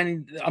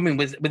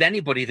with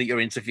anybody that you're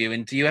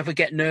interviewing? Do you ever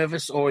get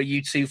nervous, or are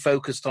you too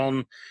focused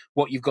on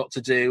what you've got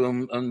to do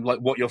and like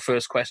what your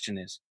first question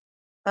is?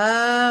 Do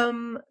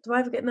I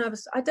ever get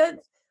nervous? I don't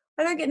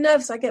get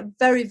nervous. I get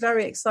very,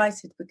 very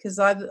excited because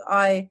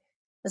I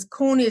as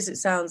corny as it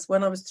sounds,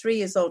 when I was 3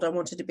 years old, I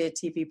wanted to be a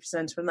TV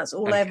presenter, and that's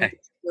all I ever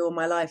wanted to do all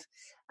my life.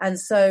 And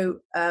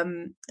so,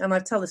 and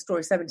I've told the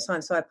story so many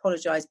times, so I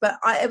apologise, but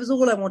it was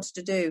all I wanted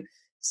to do.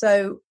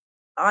 So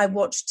I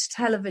watched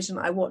television,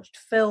 I watched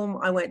film,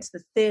 I went to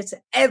the theatre,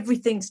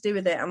 everything to do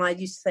with it. And I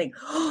used to think,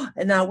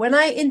 and now when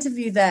I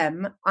interview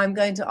them, I'm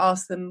going to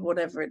ask them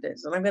whatever it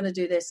is, and I'm going to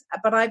do this.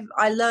 But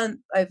I learned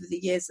over the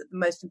years that the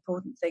most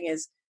important thing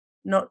is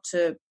not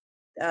to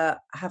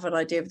have an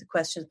idea of the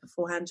questions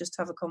beforehand, just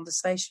have a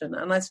conversation.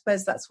 And I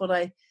suppose that's what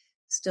I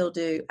still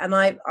do. And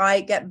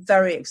I get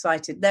very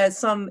excited. There's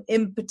some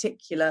in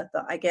particular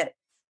that I get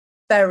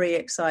very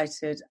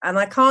excited. And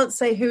I can't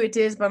say who it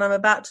is, but I'm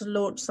about to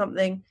launch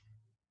something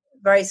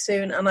very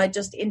soon. And I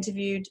just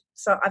interviewed,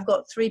 so I've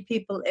got 3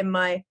 people in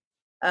my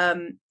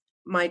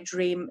my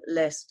dream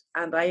list,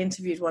 and I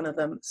interviewed one of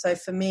them. So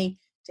for me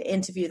to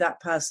interview that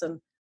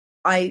person,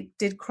 I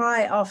did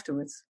cry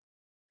afterwards.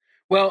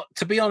 Well,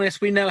 to be honest,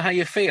 we know how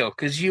you feel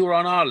because you were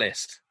on our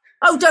list.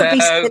 Oh, don't be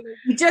silly.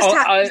 You just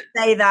have to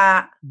say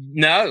that.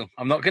 No,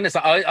 I'm not going to say.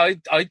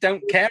 I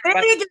don't care.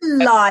 Big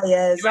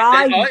liars.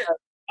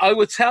 I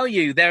will tell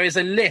you, there is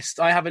a list.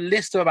 I have a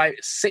list of about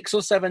 6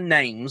 or 7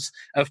 names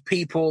of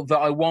people that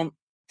I want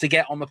to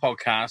get on the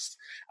podcast,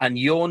 and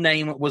your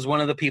name was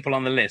one of the people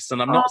on the list.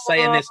 And I'm not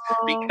saying this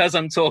because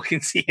I'm talking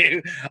to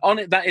you. On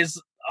it, that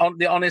is on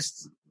the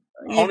honest.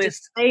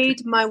 Just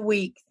made my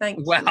week. Thank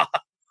you. Well,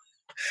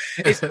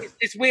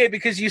 it's weird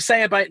because you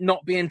say about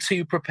not being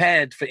too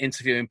prepared for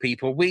interviewing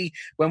people.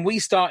 When we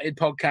started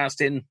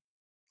podcasting,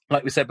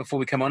 like we said before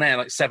we come on air,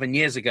 like 7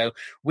 years ago,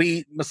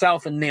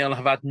 myself and Neil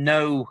have had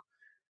no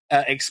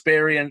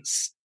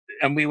experience,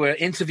 and we were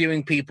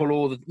interviewing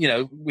people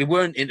we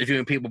weren't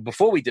interviewing people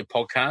before we did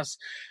podcasts,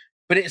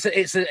 but it's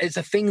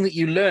a thing that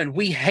you learn.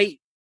 We hate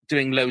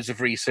doing loads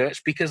of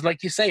research because,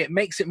 like you say, it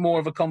makes it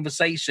more of a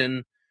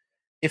conversation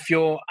if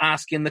you're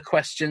asking the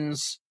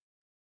questions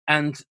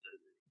and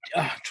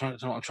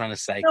what I'm trying to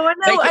say. No, I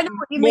know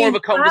what you mean. More of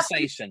a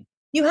conversation.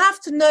 You have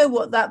to know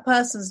what that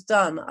person's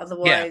done,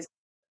 otherwise.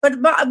 Yeah.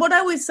 But what I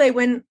always say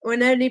when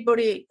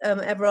anybody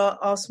ever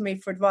asks me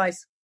for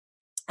advice,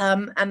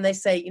 and they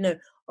say, I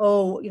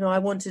want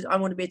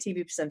to be a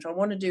TV presenter, I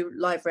want to do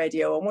live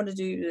radio, I want to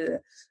do,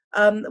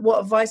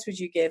 what advice would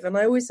you give? And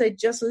I always say,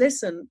 just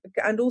listen.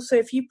 And also,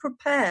 if you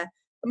prepare,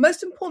 the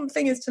most important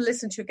thing is to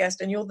listen to your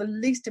guest, and you're the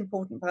least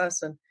important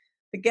person.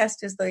 The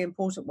guest is the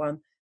important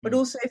one. But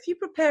also, if you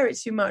prepare it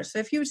too much, so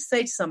if you were to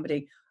say to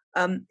somebody,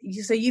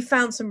 you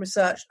found some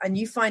research and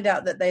you find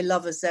out that they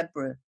love a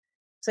zebra.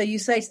 So you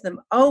say to them,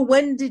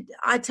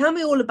 tell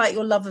me all about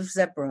your love of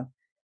zebra.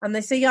 And they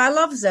say, yeah, I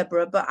love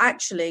zebra, but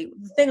actually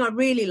the thing I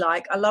really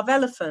like, I love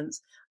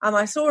elephants. And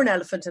I saw an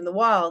elephant in the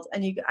wild.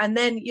 And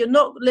then you're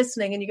not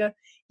listening and you go,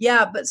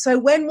 yeah, but so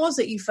when was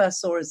it you first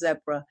saw a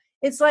zebra?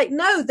 It's like,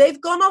 no, they've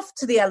gone off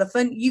to the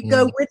elephant. You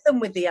go with them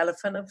with the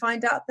elephant and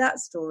find out that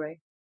story.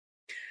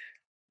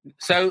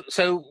 So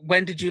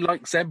when did you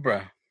like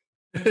zebra?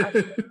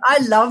 I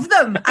love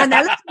them, and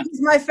elephant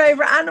is my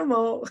favorite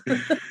animal.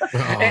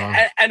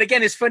 and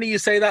again, it's funny you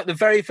say that. The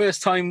very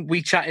first time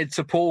we chatted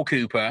to Paul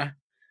Cooper,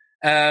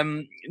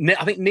 I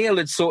think Neil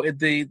had sorted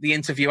the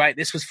interview out.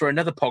 This was for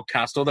another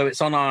podcast, although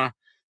it's on our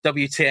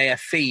WTAF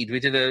feed.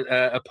 We did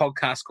a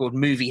podcast called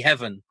Movie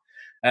Heaven,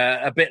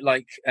 a bit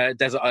like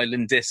Desert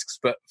Island Discs,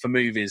 but for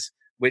movies,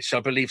 which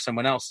I believe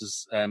someone else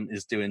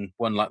is doing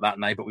one like that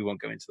now, but we won't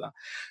go into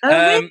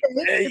that.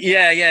 Really?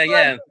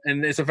 Yeah.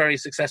 And it's a very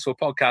successful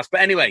podcast.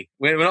 But anyway,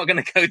 we're not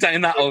going to go down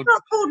that It's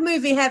not called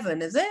Movie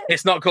Heaven, is it?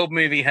 It's not called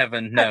Movie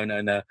Heaven.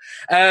 No.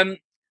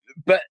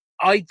 But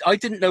I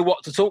didn't know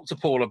what to talk to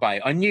Paul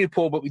about. I knew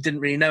Paul, but we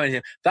didn't really know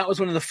anything. That was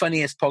one of the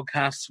funniest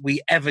podcasts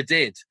we ever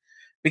did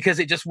because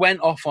it just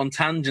went off on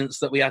tangents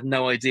that we had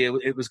no idea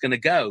it was going to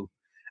go.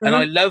 Mm-hmm. And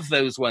I love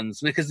those ones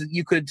because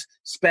you could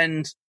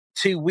spend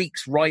 2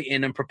 weeks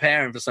writing and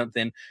preparing for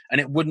something and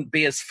it wouldn't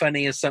be as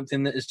funny as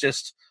something that is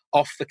just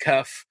off the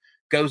cuff,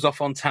 goes off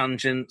on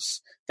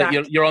tangents,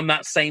 that you're on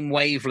that same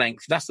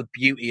wavelength. That's the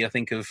beauty, I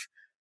think, of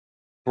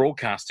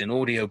broadcasting,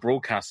 audio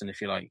broadcasting,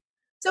 if you like.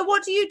 So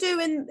what do you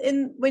do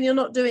in when you're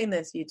not doing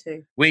this, you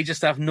two? We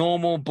just have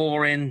normal,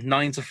 boring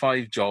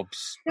 9-to-5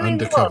 jobs.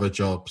 Undercover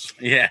jobs.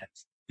 Yeah.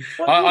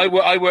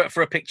 I work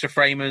for a picture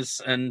framers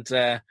and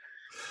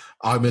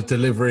I'm a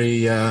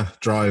delivery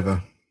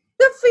driver.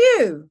 Good for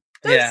you.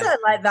 Don't say it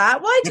like that.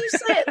 Why do you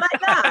say it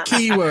like that?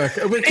 Key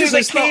worker.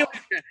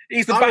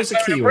 He's the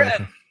backbone of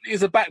Britain. He's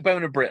the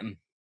backbone of Britain.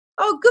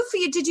 Oh, good for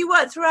you. Did you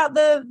work throughout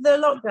the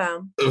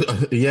lockdown?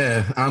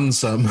 Yeah, and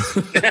some.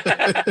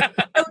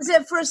 Was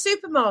it for a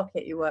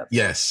supermarket you worked for?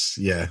 Yes,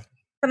 yeah.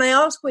 Can I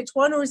ask which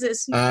one, or is it a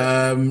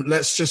secret?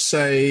 Let's just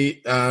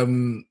say...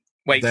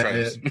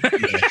 Waitrose.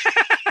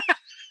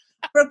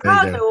 For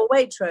Ocado or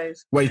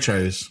Waitrose?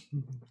 Waitrose.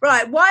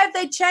 Right. Why have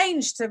they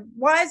changed to?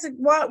 Why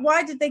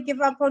did they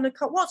give up on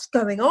what's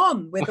going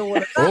on with all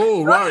of that?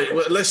 Oh, right.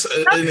 Well, let's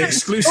an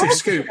exclusive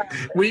scoop.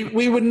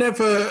 We would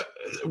never.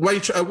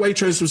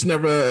 Waitrose was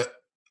never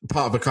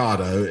part of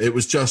Ocado. It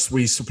was just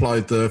we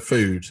supplied the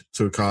food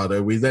to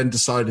Ocado. We then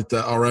decided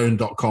that our own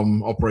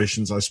 .com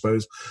operations, I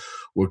suppose,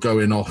 were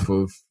going off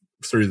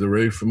through the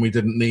roof, and we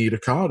didn't need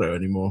Ocado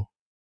anymore.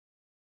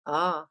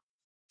 Ah.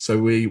 So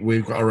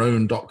we've got our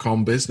own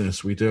 .com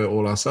business. We do it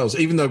all ourselves,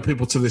 even though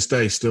people to this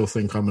day still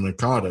think I'm an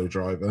Ocado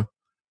driver.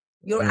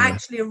 You're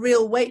actually a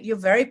real You're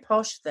very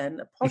posh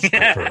then. A posh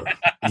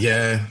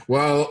Yeah.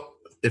 Well,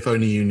 if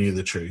only you knew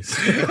the truth.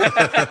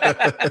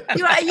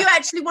 Are you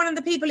actually one of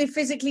the people who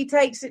physically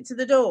takes it to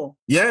the door?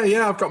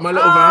 Yeah. I've got my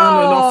little van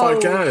and off I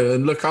go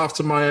and look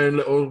after my own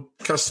little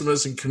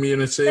customers and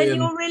community. Then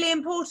you're really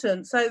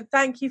important. So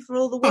thank you for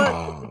all the work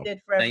that you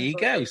did for everybody.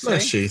 There you go.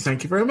 Bless you.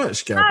 Thank you very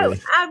much, Gabby.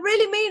 No, I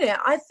really mean it.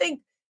 I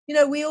think,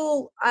 we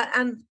all,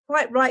 and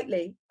quite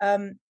rightly,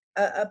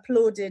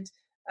 applauded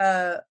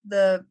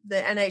the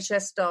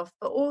NHS staff,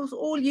 but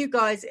all you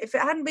guys, if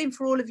it hadn't been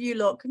for all of you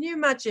lot, can you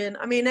imagine?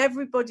 I mean,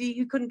 everybody,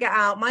 you couldn't get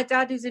out. My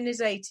dad, who's in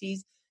his 80s,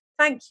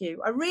 thank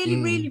you. I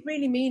really, really,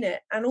 really mean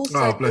it. And also,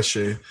 oh, bless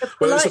you.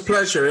 Well, it's a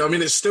pleasure. I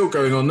mean, it's still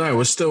going on now.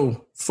 We're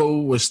still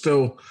full. We're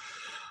still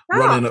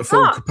running at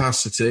full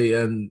capacity,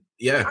 and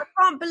yeah, I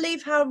can't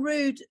believe how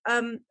rude.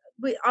 I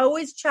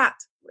always chat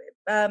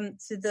to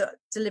the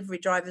delivery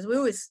drivers. We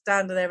always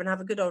stand there and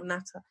have a good old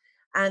natter.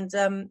 And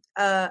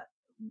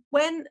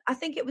when I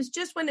think it was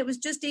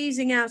just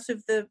easing out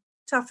of the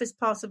toughest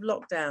part of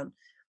lockdown,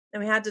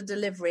 and we had a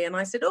delivery, and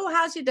I said, "Oh,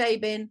 how's your day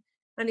been?"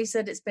 And he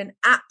said, "It's been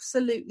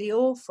absolutely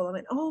awful." I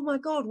went, "Oh my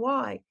God,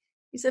 why?"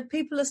 He said,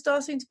 "People are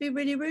starting to be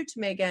really rude to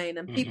me again,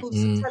 and people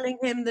telling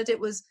him that it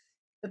was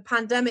the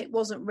pandemic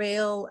wasn't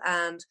real,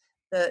 and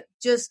that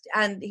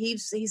he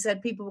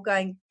said people were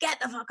going, 'Get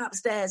the fuck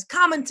upstairs,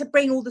 come and to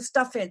bring all the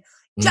stuff in,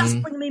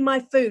 just bring me my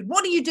food.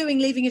 What are you doing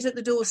leaving it at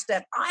the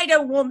doorstep? I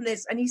don't want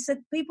this.'" And he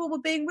said people were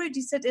being rude.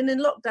 He said in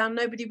lockdown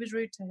nobody was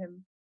rude to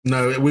him.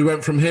 No, we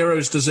went from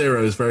heroes to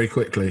zeros very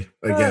quickly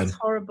again. It's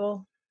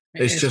horrible.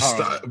 It's just,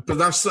 but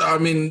that's, I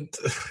mean,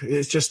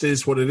 it just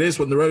is what it is.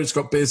 When the roads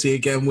got busy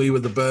again, we were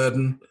the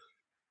burden,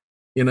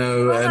 and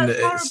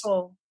it's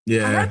horrible.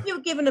 Yeah. I hope you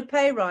were given a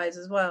pay rise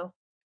as well.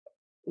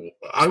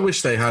 I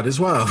wish they had as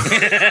well.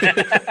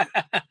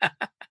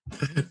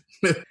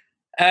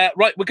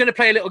 Right, we're going to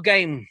play a little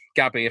game,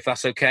 Gabby, if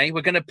that's okay.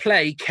 We're going to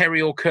play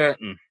Kerry or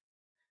Curtin.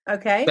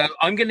 Okay. So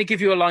I'm going to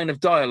give you a line of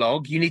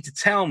dialogue. You need to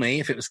tell me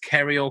if it was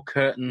Kerry or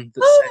Curtin.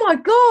 My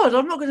God,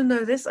 I'm not going to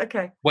know this.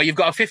 Okay. Well, you've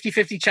got a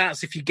 50-50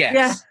 chance if you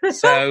guess.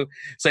 Yeah.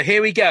 so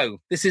here we go.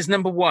 This is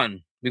number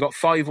 1. We've got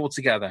 5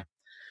 altogether.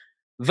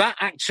 That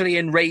actually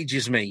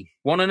enrages me.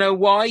 Want to know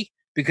why?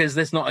 Because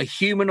there's not a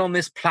human on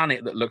this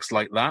planet that looks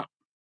like that.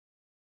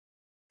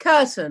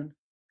 Curtin.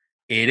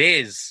 It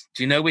is.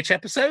 Do you know which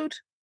episode?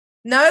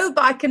 No,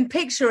 but I can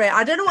picture it.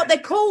 I don't know what they're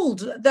called,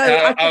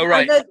 though.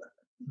 Right.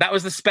 That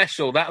was the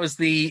special. That was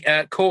the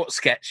court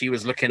sketch he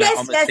was looking at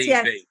on the TV.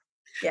 Yes.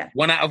 Yeah.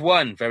 1 out of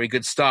 1. Very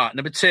good start.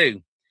 Number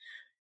 2.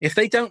 If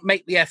they don't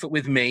make the effort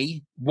with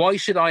me, why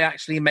should I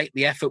actually make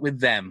the effort with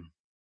them?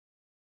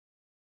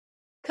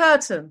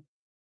 Curtin.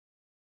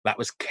 That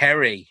was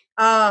Kerry.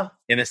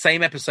 In the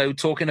same episode,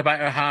 talking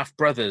about her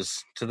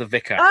half-brothers to the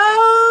vicar.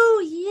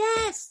 Oh,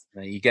 yes.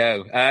 There you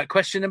go.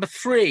 Question number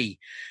 3.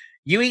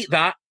 You eat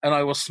that and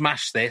I will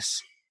smash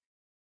this.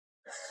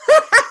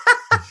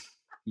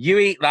 You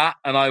eat that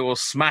and I will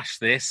smash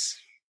this.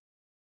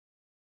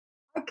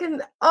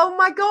 Oh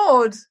my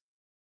God.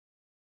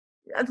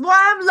 And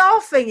why I'm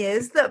laughing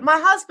is that my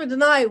husband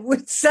and I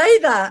would say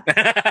that.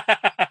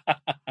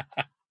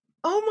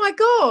 Oh my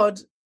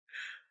God.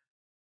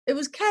 It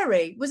was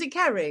Kerry. Was it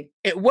Kerry?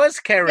 It was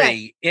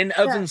Kerry in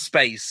Oven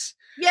Space.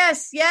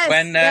 Yes.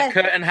 When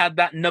Curtin had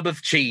that nub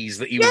of cheese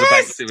that he was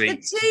about to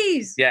eat. The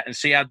cheese. Yeah, and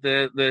she had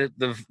the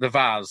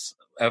vase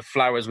of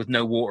flowers with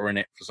no water in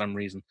it for some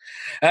reason.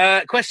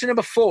 Question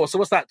number 4. So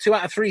what's that? 2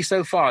 out of 3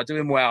 so far.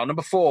 Doing well.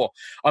 Number 4.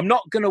 I'm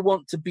not going to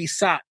want to be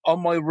sat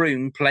on my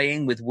room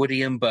playing with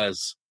Woody and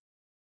Buzz.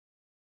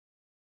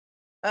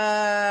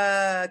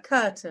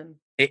 Curtin.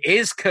 It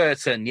is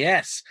Curtin,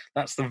 yes.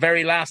 That's the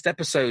very last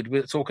episode.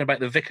 We're talking about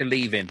the vicar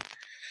leaving.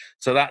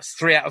 So that's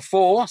 3 out of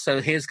 4.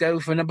 So here's go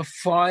for number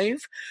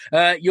 5.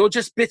 You're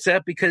just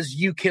bitter because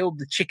you killed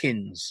the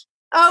chickens.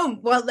 Oh,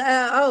 well,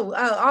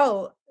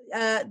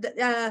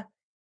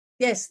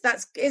 yes,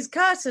 it's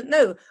Curtin.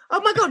 No.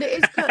 Oh, my God, it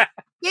is Curtin.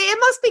 Yeah, it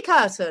must be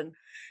Curtin.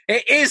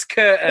 It is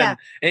Curtin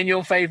in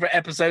your favourite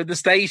episode, The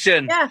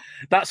Station. Yeah.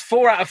 That's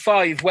 4 out of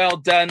 5. Well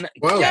done.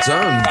 Well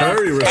done.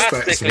 Very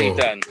respectable.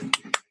 Done.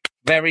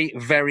 Very,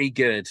 very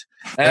good.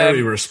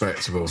 Very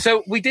respectable.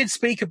 So we did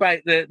speak about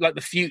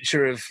the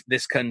future of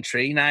this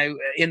country. Now,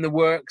 in the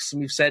works,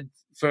 and we've said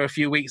for a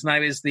few weeks now,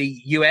 is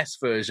the US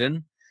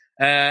version.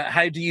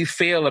 How do you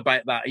feel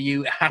about that? Are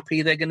you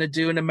happy they're going to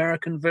do an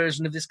American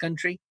version of this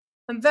country?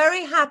 I'm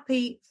very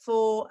happy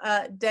for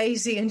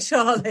Daisy and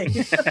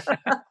Charlie.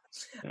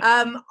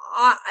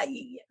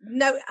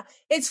 No,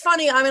 it's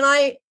funny. I mean,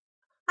 I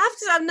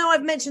know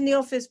I've mentioned The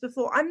Office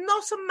before. I'm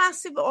not a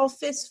massive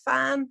Office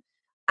fan,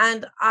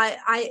 and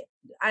I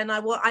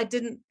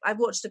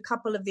watched a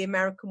couple of the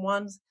American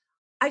ones.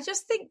 I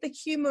just think the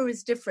humor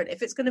is different.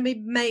 If it's going to be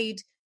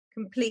made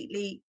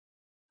completely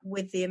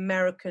with the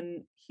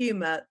American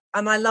humor,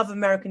 and I love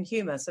American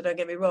humor, so don't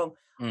get me wrong.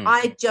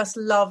 I just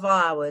love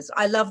ours.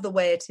 I love the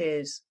way it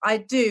is. I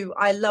do.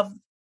 I love,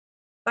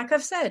 like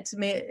I've said, to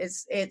me,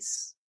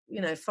 it's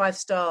 5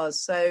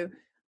 stars. So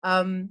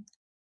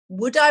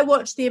would I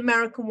watch the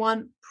American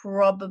one?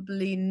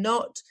 Probably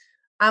not.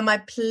 Am I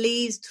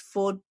pleased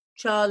for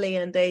Charlie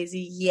and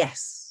Daisy?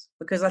 Yes,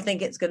 because I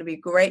think it's going to be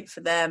great for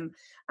them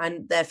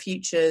and their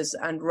futures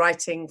and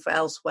writing for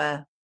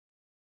elsewhere.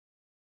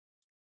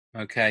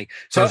 Okay.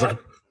 So sorry.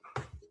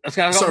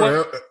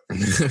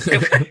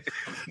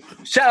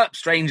 Shut up,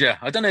 stranger.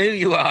 I don't know who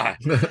you are.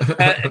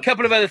 A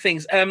couple of other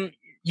things.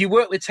 You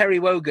worked with Terry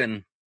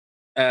Wogan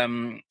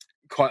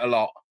quite a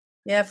lot.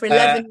 Yeah, for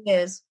 11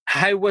 years.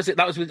 How was it?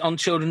 That was on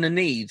Children in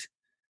Need.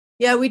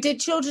 Yeah, we did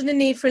Children in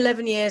Need for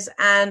 11 years,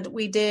 and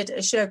we did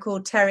a show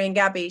called Terry and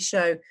Gabby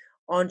Show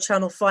on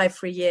Channel 5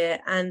 for a year.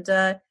 And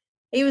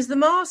He was the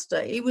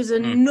master. He was a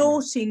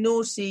naughty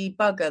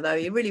bugger, though.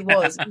 He really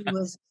was. He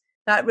was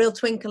that real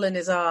twinkle in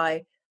his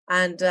eye.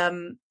 And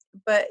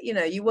but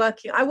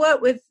I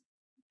work with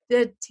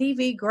the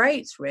TV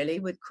greats, really,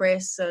 with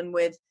Chris and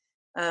with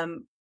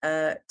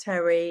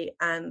Terry,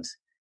 and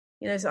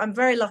so I'm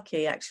very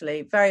lucky,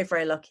 actually, very,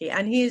 very lucky.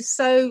 And he is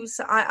so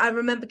I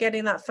remember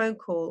getting that phone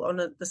call on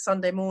the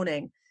Sunday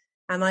morning,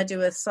 and I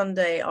do a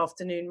Sunday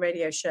afternoon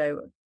radio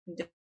show.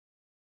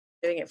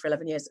 Doing it for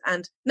 11 years,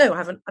 and no, I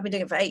haven't. I've been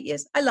doing it for 8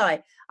 years. I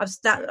lie.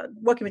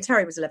 Working with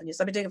Terry was 11 years.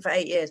 I've been doing it for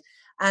 8 years,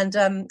 and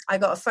I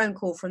got a phone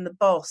call from the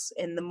boss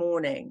in the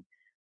morning,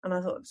 and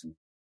I thought it was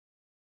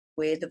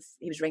weird that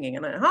he was ringing,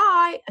 and I went,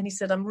 hi, and he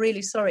said, I'm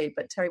really sorry,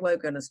 but Terry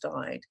Wogan has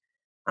died.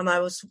 And I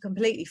was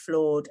completely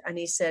floored. And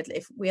he said,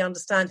 if we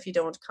understand if you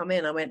don't want to come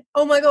in. I went,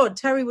 oh my God,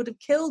 Terry would have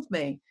killed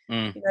me.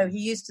 He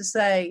used to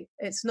say,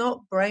 it's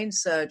not brain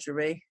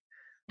surgery.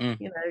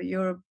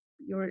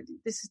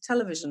 This is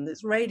television,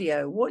 it's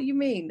radio. What do you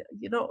mean?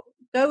 You're not,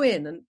 go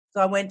in. And so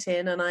I went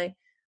in, and I,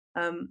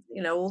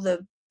 all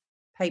the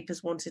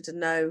papers wanted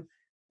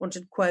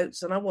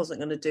quotes, and I wasn't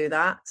going to do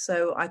that.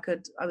 So I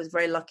was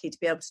very lucky to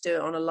be able to do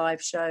it on a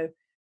live show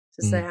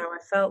to say how I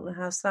felt and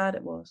how sad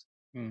it was.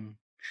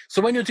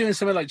 So when you're doing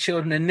something like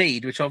Children in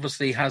Need, which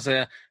obviously has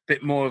a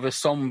bit more of a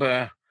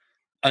somber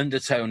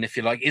undertone, if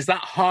you like, is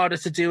that harder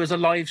to do as a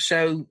live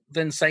show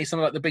than, say,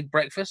 something like The Big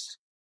Breakfast?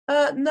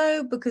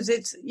 No,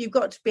 because you've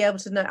got to be able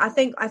to know. I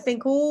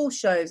think all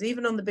shows,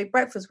 even on The Big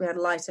Breakfast, we had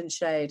light and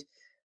shade,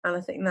 and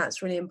I think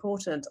that's really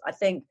important. I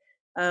think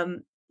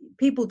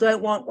people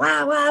don't want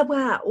wow, wow,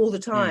 wow all the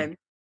time,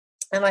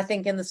 and I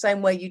think in the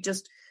same way, you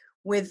just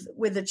with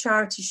a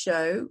charity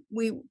show,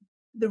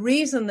 the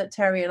reason that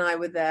Terry and I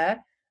were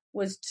there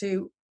was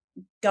to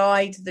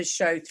guide the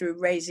show through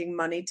raising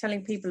money,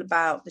 telling people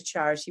about the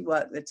charity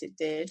work that it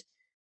did.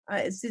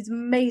 It's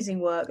amazing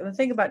work. And the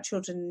thing about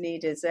Children in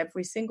Need is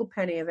every single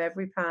penny of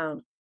every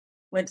pound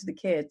went to the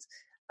kids.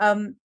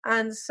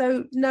 And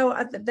so, no,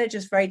 they're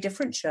just very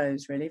different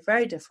shows, really,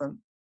 very different.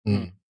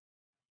 I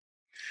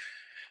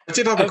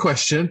did have a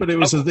question, but it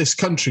was a This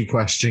Country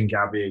question,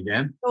 Gabby,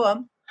 again. Go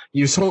on.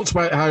 You talked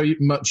about how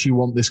much you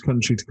want This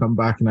Country to come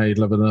back and how you'd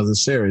love another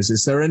series.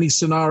 Is there any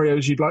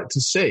scenarios you'd like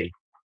to see?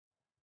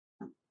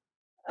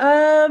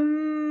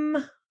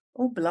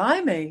 Oh,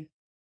 blimey.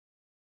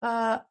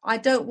 I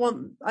don't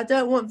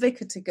want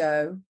Vicar to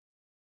go.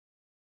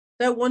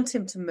 Don't want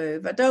him to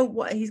move.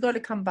 He's got to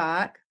come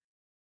back.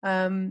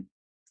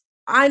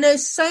 I know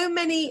so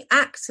many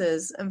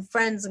actors and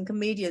friends and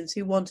comedians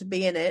who want to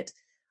be in it,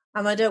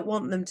 and I don't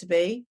want them to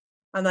be.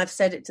 And I've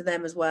said it to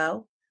them as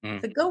well.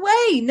 So go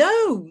away.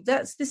 No,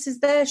 this is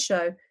their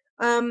show.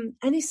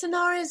 Any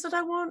scenarios that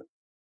I want?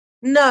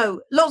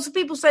 No. Lots of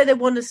people say they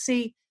want to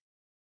see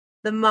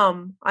the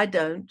mum. I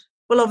don't.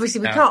 Well,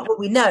 obviously we can't. Well,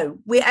 we know.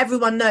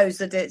 Everyone knows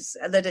that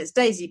it's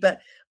Daisy,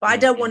 but I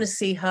don't want to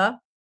see her.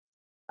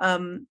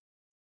 No.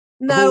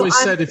 I've always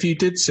said if you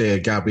did see her,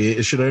 Gabby,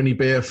 it should only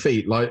be her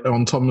feet, like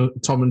on Tom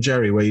and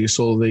Jerry, where you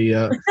saw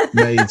the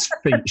maid's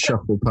feet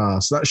shuffle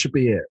past. That should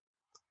be it.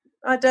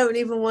 I don't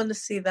even want to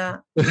see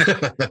that.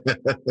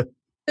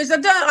 Because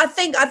I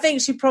think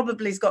she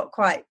probably's got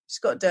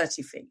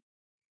dirty feet.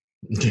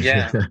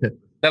 Yeah.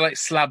 They're like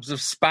slabs of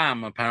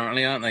spam,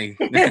 apparently, aren't they?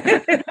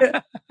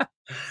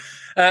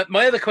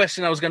 My other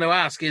question I was going to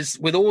ask is,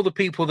 with all the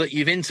people that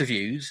you've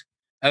interviewed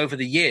over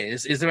the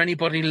years, is there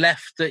anybody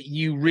left that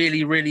you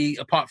really, really,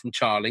 apart from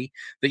Charlie,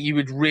 that you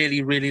would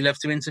really, really love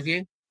to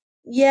interview?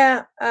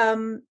 Yeah.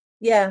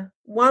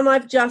 One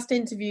I've just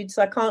interviewed,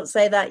 so I can't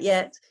say that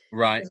yet.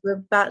 Right. We're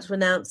about to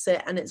announce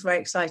it, and it's very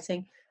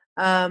exciting.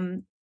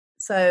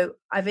 So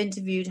I've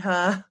interviewed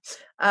her,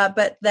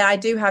 but I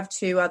do have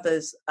two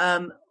others.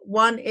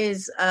 One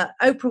is Oprah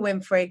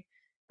Winfrey,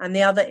 and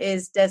the other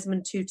is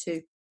Desmond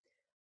Tutu.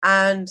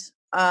 And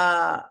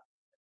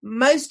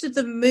most of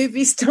the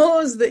movie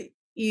stars that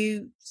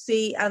you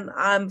see, and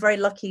I'm very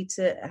lucky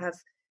to have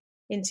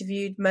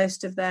interviewed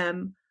most of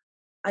them.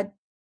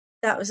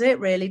 That was it,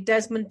 really.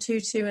 Desmond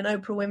Tutu and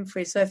Oprah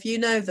Winfrey. So if you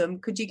know them,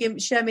 could you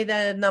share me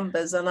their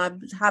numbers, and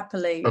I'm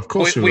happily. Of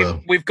course, we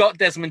will. We've got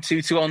Desmond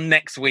Tutu on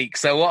next week,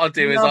 so what I'll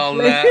do is I'll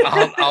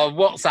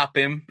WhatsApp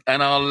him,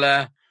 and I'll.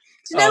 Do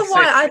you know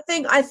why?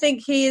 I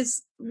think he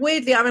is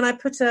weirdly. I mean, I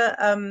put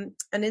an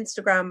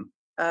Instagram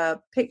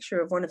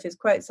picture of one of his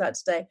quotes out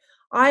today.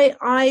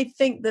 I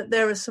think that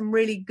there are some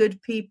really good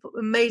people,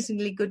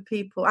 amazingly good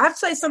people. I have to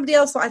say somebody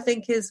else that I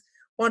think is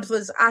wonderful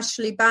is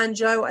Ashley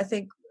Banjo. I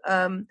think.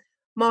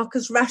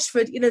 Marcus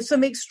Rashford,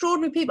 some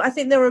extraordinary people. I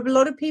think there are a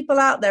lot of people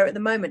out there at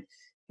the moment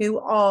who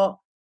are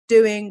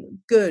doing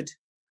good.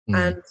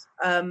 And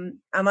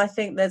I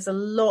think there's a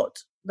lot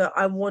that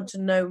I want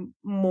to know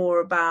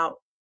more about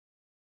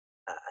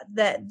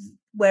that,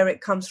 where it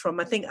comes from.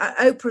 I think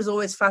Oprah's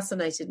always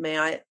fascinated me.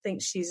 I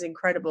think she's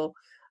incredible.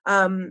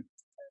 Somebody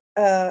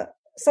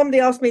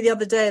asked me the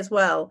other day as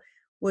well,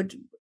 would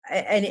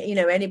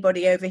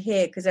anybody over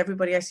here, because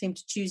everybody I seem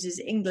to choose is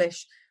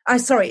English.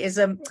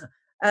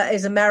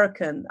 Is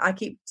American. I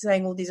keep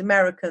saying all these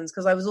Americans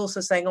because I was also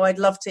saying, I'd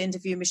love to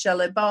interview Michelle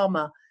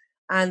Obama.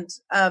 And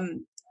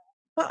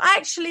but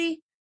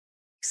actually,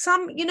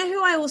 you know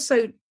who I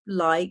also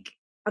like.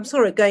 I'm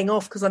sorry, going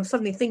off because I'm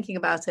suddenly thinking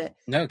about it.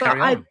 No, but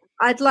carry on.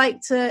 I'd like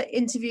to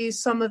interview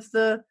some of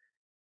the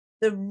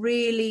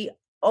really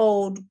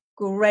old,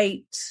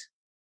 great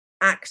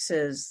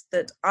actors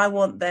that I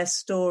want their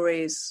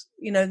stories.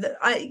 You know,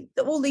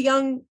 all the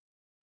young,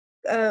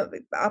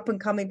 up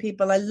and coming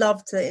people I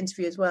love to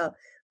interview as well.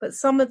 But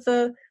some of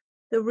the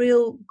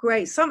real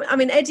great,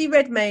 Eddie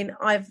Redmayne,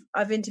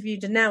 I've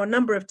interviewed now a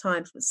number of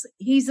times.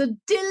 He's a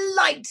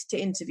delight to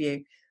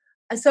interview.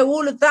 And so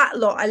all of that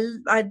lot,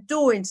 I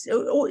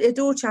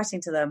adore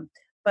chatting to them.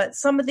 But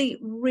some of the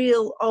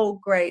real old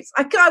greats,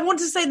 I want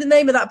to say the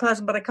name of that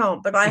person, but I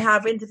can't. But I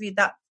have interviewed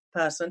that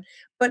person.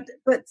 But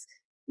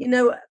you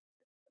know,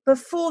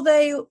 before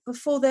they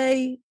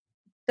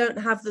don't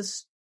have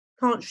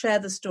can't share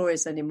the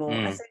stories anymore.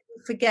 I think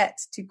we forget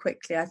too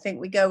quickly. I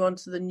think we go on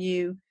to the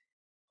new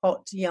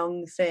hot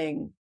young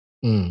thing.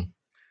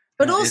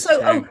 But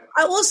also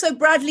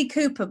Bradley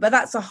Cooper, but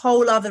that's a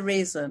whole other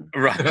reason.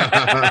 Right.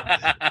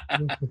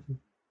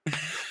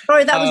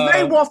 Sorry, that was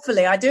very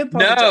waffly. I do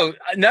apologize.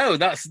 No,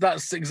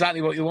 that's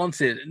exactly what you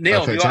wanted.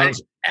 Neil, Perfect. you got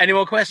any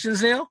more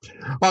questions, Neil?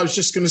 I was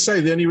just going to say,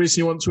 the only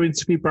reason you want to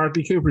interview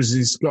Bradley Cooper is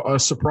he's got a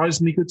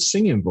surprisingly good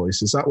singing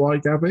voice. Is that why,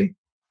 Gabby?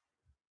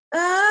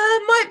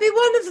 Might be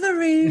one of the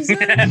reasons.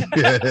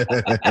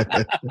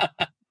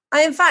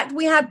 In fact,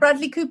 we had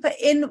Bradley Cooper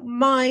in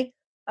my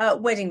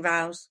wedding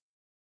vows.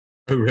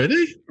 Oh,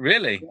 really?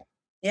 Really?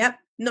 Yep.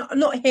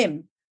 Not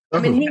him. I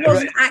mean, he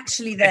wasn't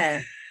actually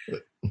there.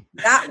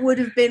 That would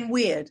have been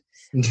weird.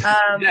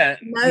 Yeah.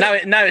 No,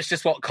 now it's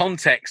just what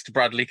context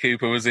Bradley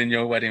Cooper was in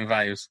your wedding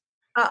vows.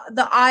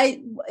 That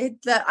I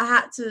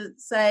had to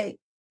say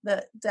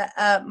that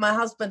my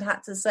husband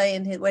had to say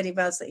in his wedding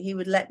vows that he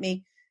would let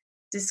me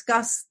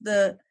discuss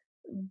the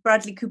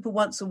Bradley Cooper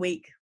once a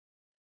week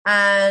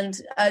and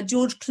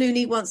George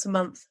Clooney once a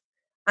month,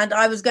 and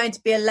I was going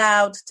to be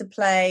allowed to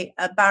play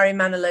a Barry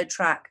Manilow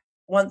track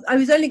once. I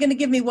was only going to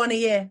give me one a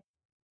year.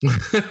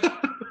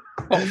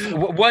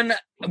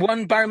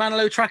 One Barry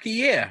Manilow track a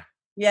year.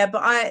 Yeah,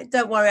 but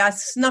don't worry, I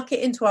snuck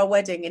it into our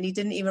wedding and he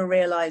didn't even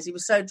realise. He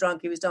was so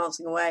drunk he was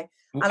dancing away.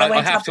 And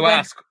I have to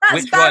ask,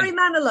 that's which Barry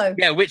one? Manilow.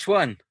 Yeah, which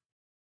one?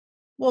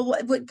 Well,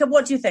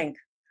 what do you think?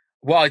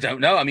 Well, I don't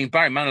know. I mean,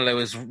 Barry Manilow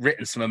has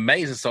written some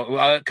amazing songs.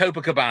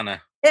 Copacabana.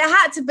 It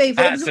had to be,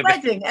 but it was a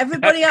wedding.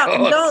 Everybody up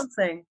and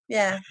dancing.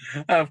 Yeah.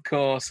 Of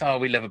course. Oh,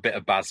 we love a bit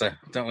of Bazza,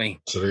 don't we?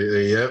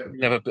 Absolutely, yeah. We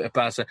love a bit of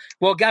Bazza.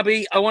 Well,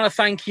 Gabby, I want to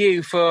thank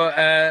you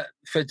for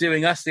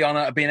doing us the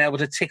honour of being able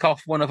to tick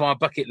off one of our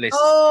bucket lists.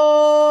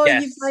 Oh,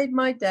 yes. You've made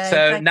my day.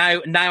 So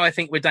now I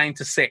think we're down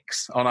to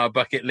 6 on our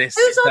bucket list.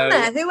 Who's on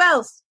there? Who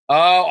else?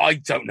 Oh, I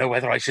don't know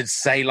whether I should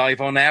say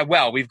live on air.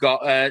 Well, we've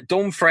got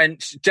Dawn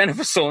French,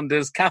 Jennifer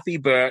Saunders, Kathy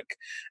Burke,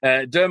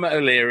 Dermot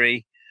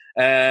O'Leary.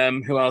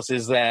 Who else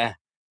is there?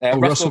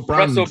 Russell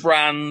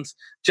Brand,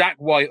 Jack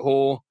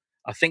Whitehall.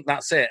 I think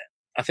that's it.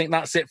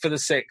 For the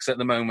 6 at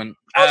the moment.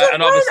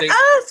 And obviously, why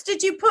on earth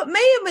did you put me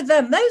in with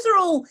them? Those are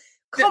all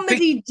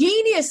comedy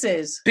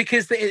geniuses.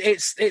 Because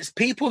it's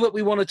people that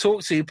we want to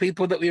talk to,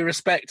 people that we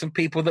respect, and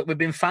people that we've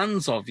been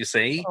fans of. You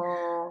see.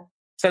 Oh.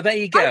 So there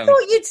you go. I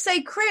thought you'd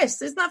say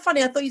Chris. Isn't that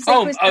funny? I thought you'd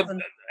say Chris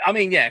Evans. I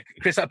mean, yeah,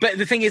 Chris. But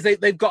the thing is,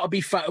 they've got to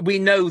be. We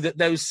know that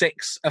those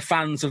 6 are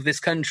fans of this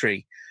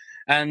country.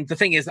 And the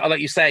thing is, I'll let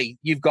you say,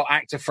 you've got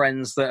actor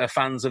friends that are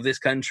fans of this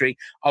country.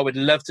 I would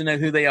love to know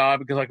who they are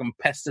because I can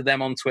pester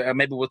them on Twitter.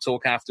 Maybe we'll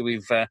talk after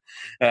we've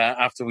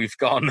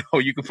gone,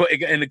 or you can put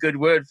in a good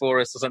word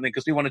for us or something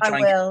because we want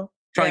to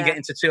try and get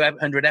into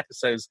 200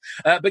 episodes.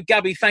 But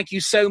Gabby, thank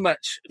you so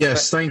much.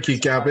 Yes, thank you,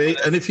 Gabby.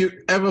 And if you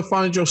ever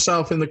find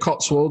yourself in the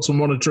Cotswolds and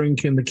want to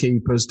drink in the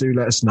Keepers, do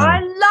let us know. I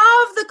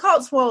love the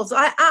Cotswolds.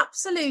 I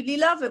absolutely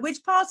love it.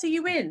 Which part are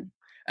you in?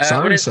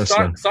 Cirencester.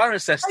 Oh,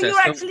 you're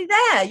actually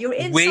there. You're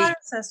in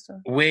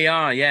Cirencester. We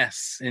are,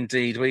 yes,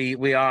 indeed.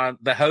 We are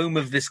the home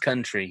of this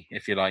country,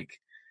 if you like.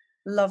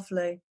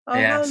 Lovely. Oh,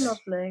 yes. How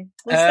lovely.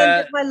 Well,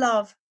 send it my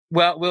love.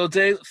 Well, we'll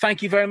do.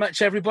 Thank you very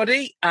much,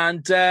 everybody.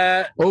 And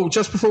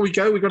just before we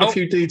go, we've got a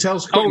few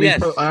details quickly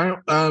put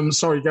out.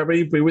 Sorry,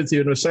 Gabby, be with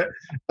you in a sec.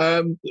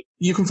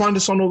 You can find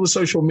us on all the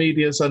social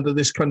medias under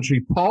This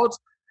Country Pod.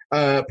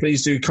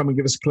 Please do come and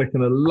give us a click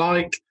and a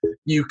like.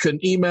 You can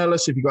email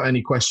us if you've got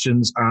any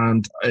questions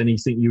and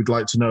anything you'd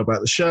like to know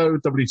about the show,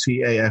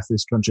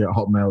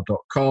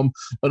 WTAFthiscountry@hotmail.com.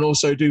 And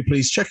also do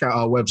please check out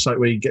our website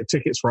where you can get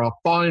tickets for our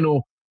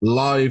final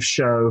live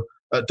show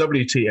at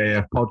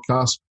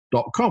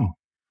WTAFpodcast.com.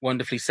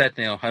 Wonderfully said,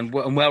 Neil, and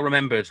well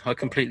remembered. I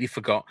completely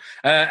forgot.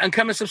 And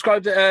come and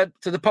subscribe to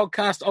the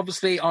podcast,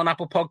 obviously, on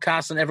Apple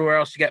Podcasts and everywhere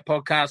else you get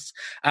podcasts.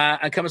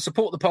 And come and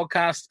support the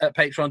podcast at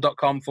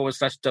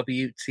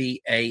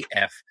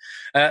patreon.com/WTAF.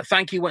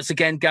 Thank you once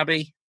again,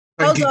 Gabby.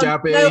 Thank you,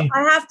 Gabby. No,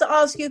 I have to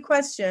ask you a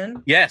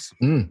question. Yes.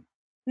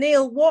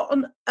 Neil, what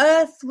on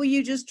earth were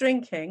you just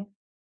drinking?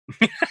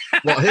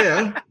 What,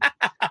 here?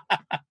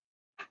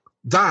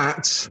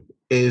 That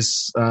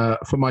is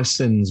for my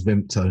sins,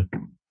 Vimto.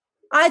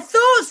 I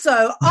thought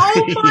so.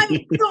 Oh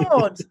my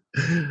God.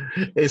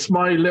 It's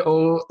my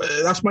little,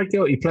 that's my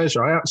guilty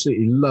pleasure. I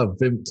absolutely love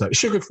Vimto.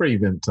 Sugar-free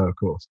Vimto, of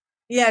course.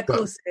 Yeah, of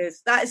course it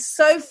is. That is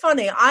so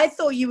funny. I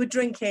thought you were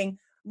drinking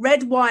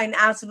red wine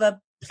out of a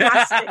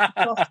plastic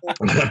bottle.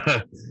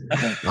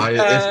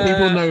 If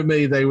people know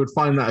me, they would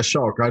find that a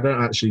shock. I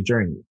don't actually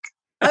drink.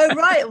 Oh,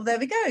 right. Well, there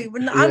we go.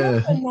 I'm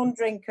also a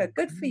non-drinker.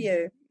 Good for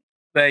you.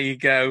 There you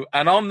go.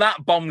 And on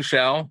that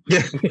bombshell,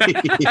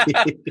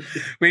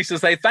 we shall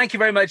say thank you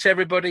very much,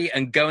 everybody,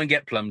 and go and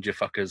get plumbed, you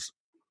fuckers.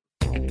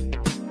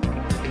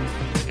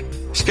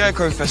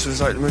 Scarecrow Festival is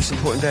like the most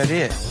important day of the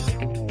year.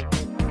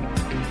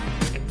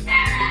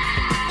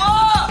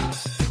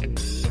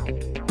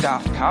 What?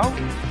 Daft Cow?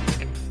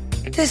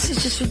 This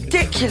is just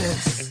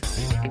ridiculous.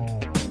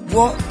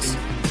 What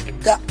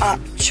the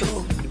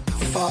actual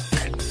fuck?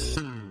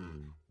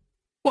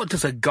 What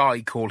does a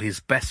guy call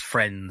his best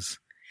friends?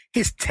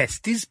 His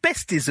testes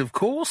besties, of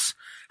course.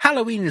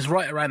 Halloween is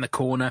right around the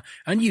corner,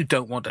 and you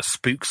don't want to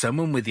spook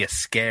someone with your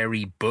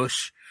scary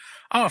bush.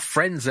 Our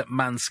friends at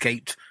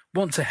Manscaped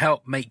want to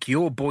help make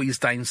your boys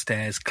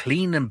downstairs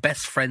clean and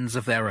best friends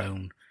of their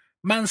own.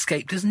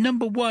 Manscaped is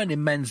 #1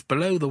 in men's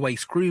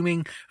below-the-waist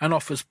grooming and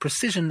offers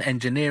precision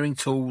engineering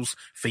tools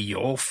for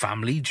your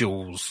family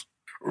jewels.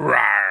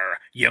 Rawr!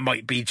 You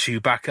might be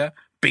Chewbacca,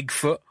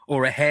 Bigfoot,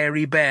 or a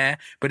hairy bear,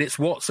 but it's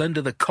what's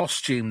under the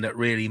costume that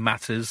really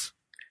matters.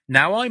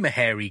 Now, I'm a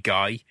hairy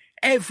guy,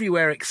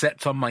 everywhere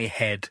except on my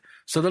head,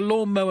 so the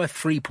Lawnmower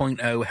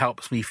 3.0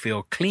 helps me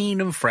feel clean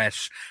and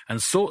fresh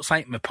and sorts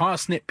out my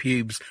parsnip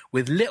pubes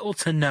with little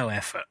to no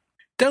effort.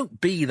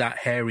 Don't be that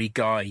hairy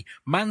guy.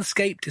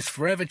 Manscaped is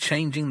forever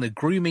changing the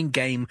grooming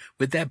game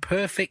with their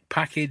Perfect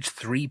Package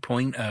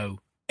 3.0.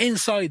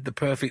 Inside the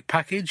Perfect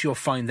Package, you'll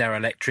find their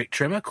electric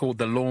trimmer called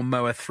the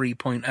Lawnmower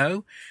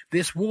 3.0.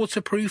 This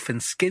waterproof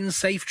and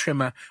skin-safe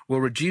trimmer will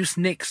reduce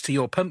nicks to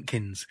your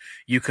pumpkins.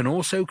 You can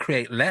also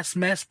create less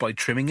mess by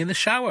trimming in the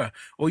shower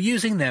or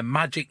using their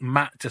Magic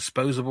Mat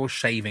disposable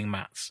shaving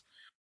mats.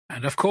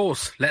 And of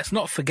course, let's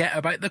not forget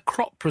about the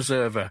Crop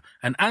Preserver,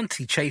 an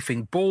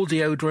anti-chafing ball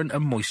deodorant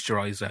and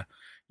moisturizer.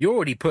 You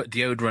already put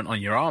deodorant on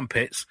your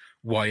armpits.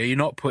 Why are you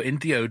not putting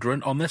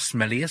deodorant on the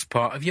smelliest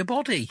part of your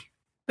body?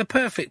 The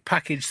Perfect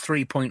Package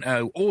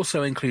 3.0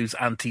 also includes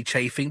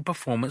anti-chafing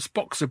performance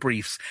boxer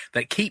briefs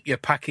that keep your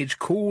package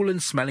cool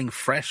and smelling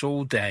fresh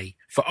all day.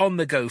 For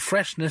on-the-go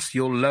freshness,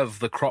 you'll love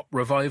the Crop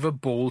Reviver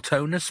Ball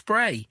Toner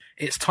Spray.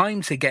 It's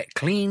time to get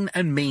clean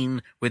and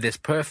mean with this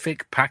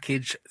Perfect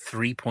Package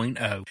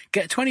 3.0.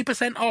 Get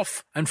 20%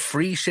 off and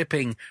free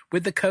shipping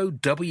with the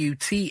code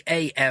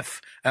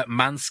WTAF at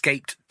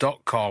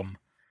manscaped.com.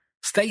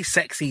 Stay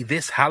sexy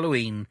this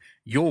Halloween.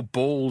 Your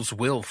balls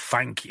will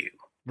thank you.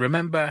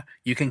 Remember,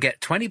 you can get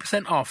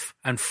 20% off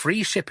and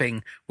free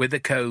shipping with the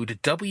code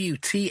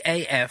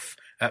WTAF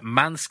at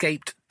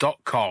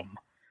manscaped.com.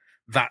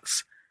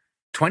 That's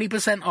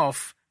 20%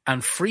 off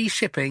and free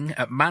shipping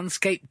at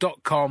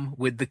manscaped.com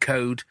with the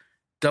code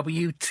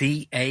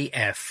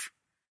WTAF.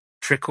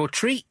 Trick or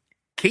treat,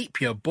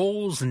 keep your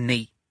balls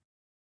neat.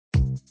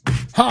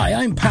 Hi,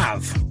 I'm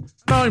Pav.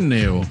 I'm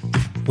Neil.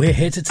 We're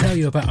here to tell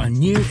you about our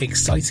new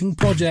exciting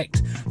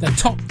project, the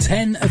Top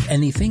 10 of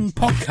Anything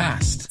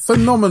podcast.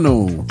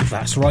 Phenomenal.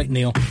 That's right,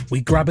 Neil.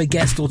 We grab a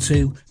guest or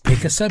two,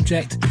 pick a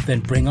subject,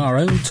 then bring our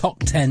own top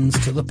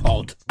 10s to the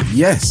pod.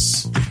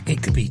 Yes.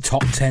 It could be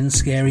top 10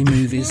 scary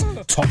movies,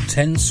 top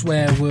 10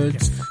 swear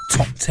words,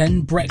 top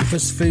 10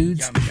 breakfast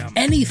foods,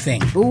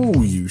 anything.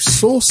 Oh, you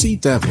saucy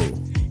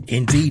devil.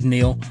 Indeed,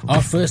 Neil.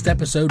 Our first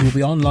episode will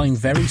be online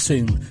very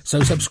soon,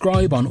 so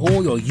subscribe on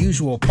all your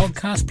usual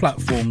podcast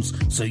platforms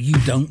so you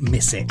don't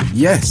miss it.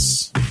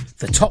 Yes.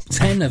 The Top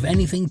 10 of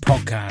Anything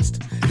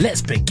podcast.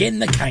 Let's begin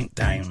the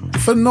countdown.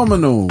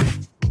 Phenomenal.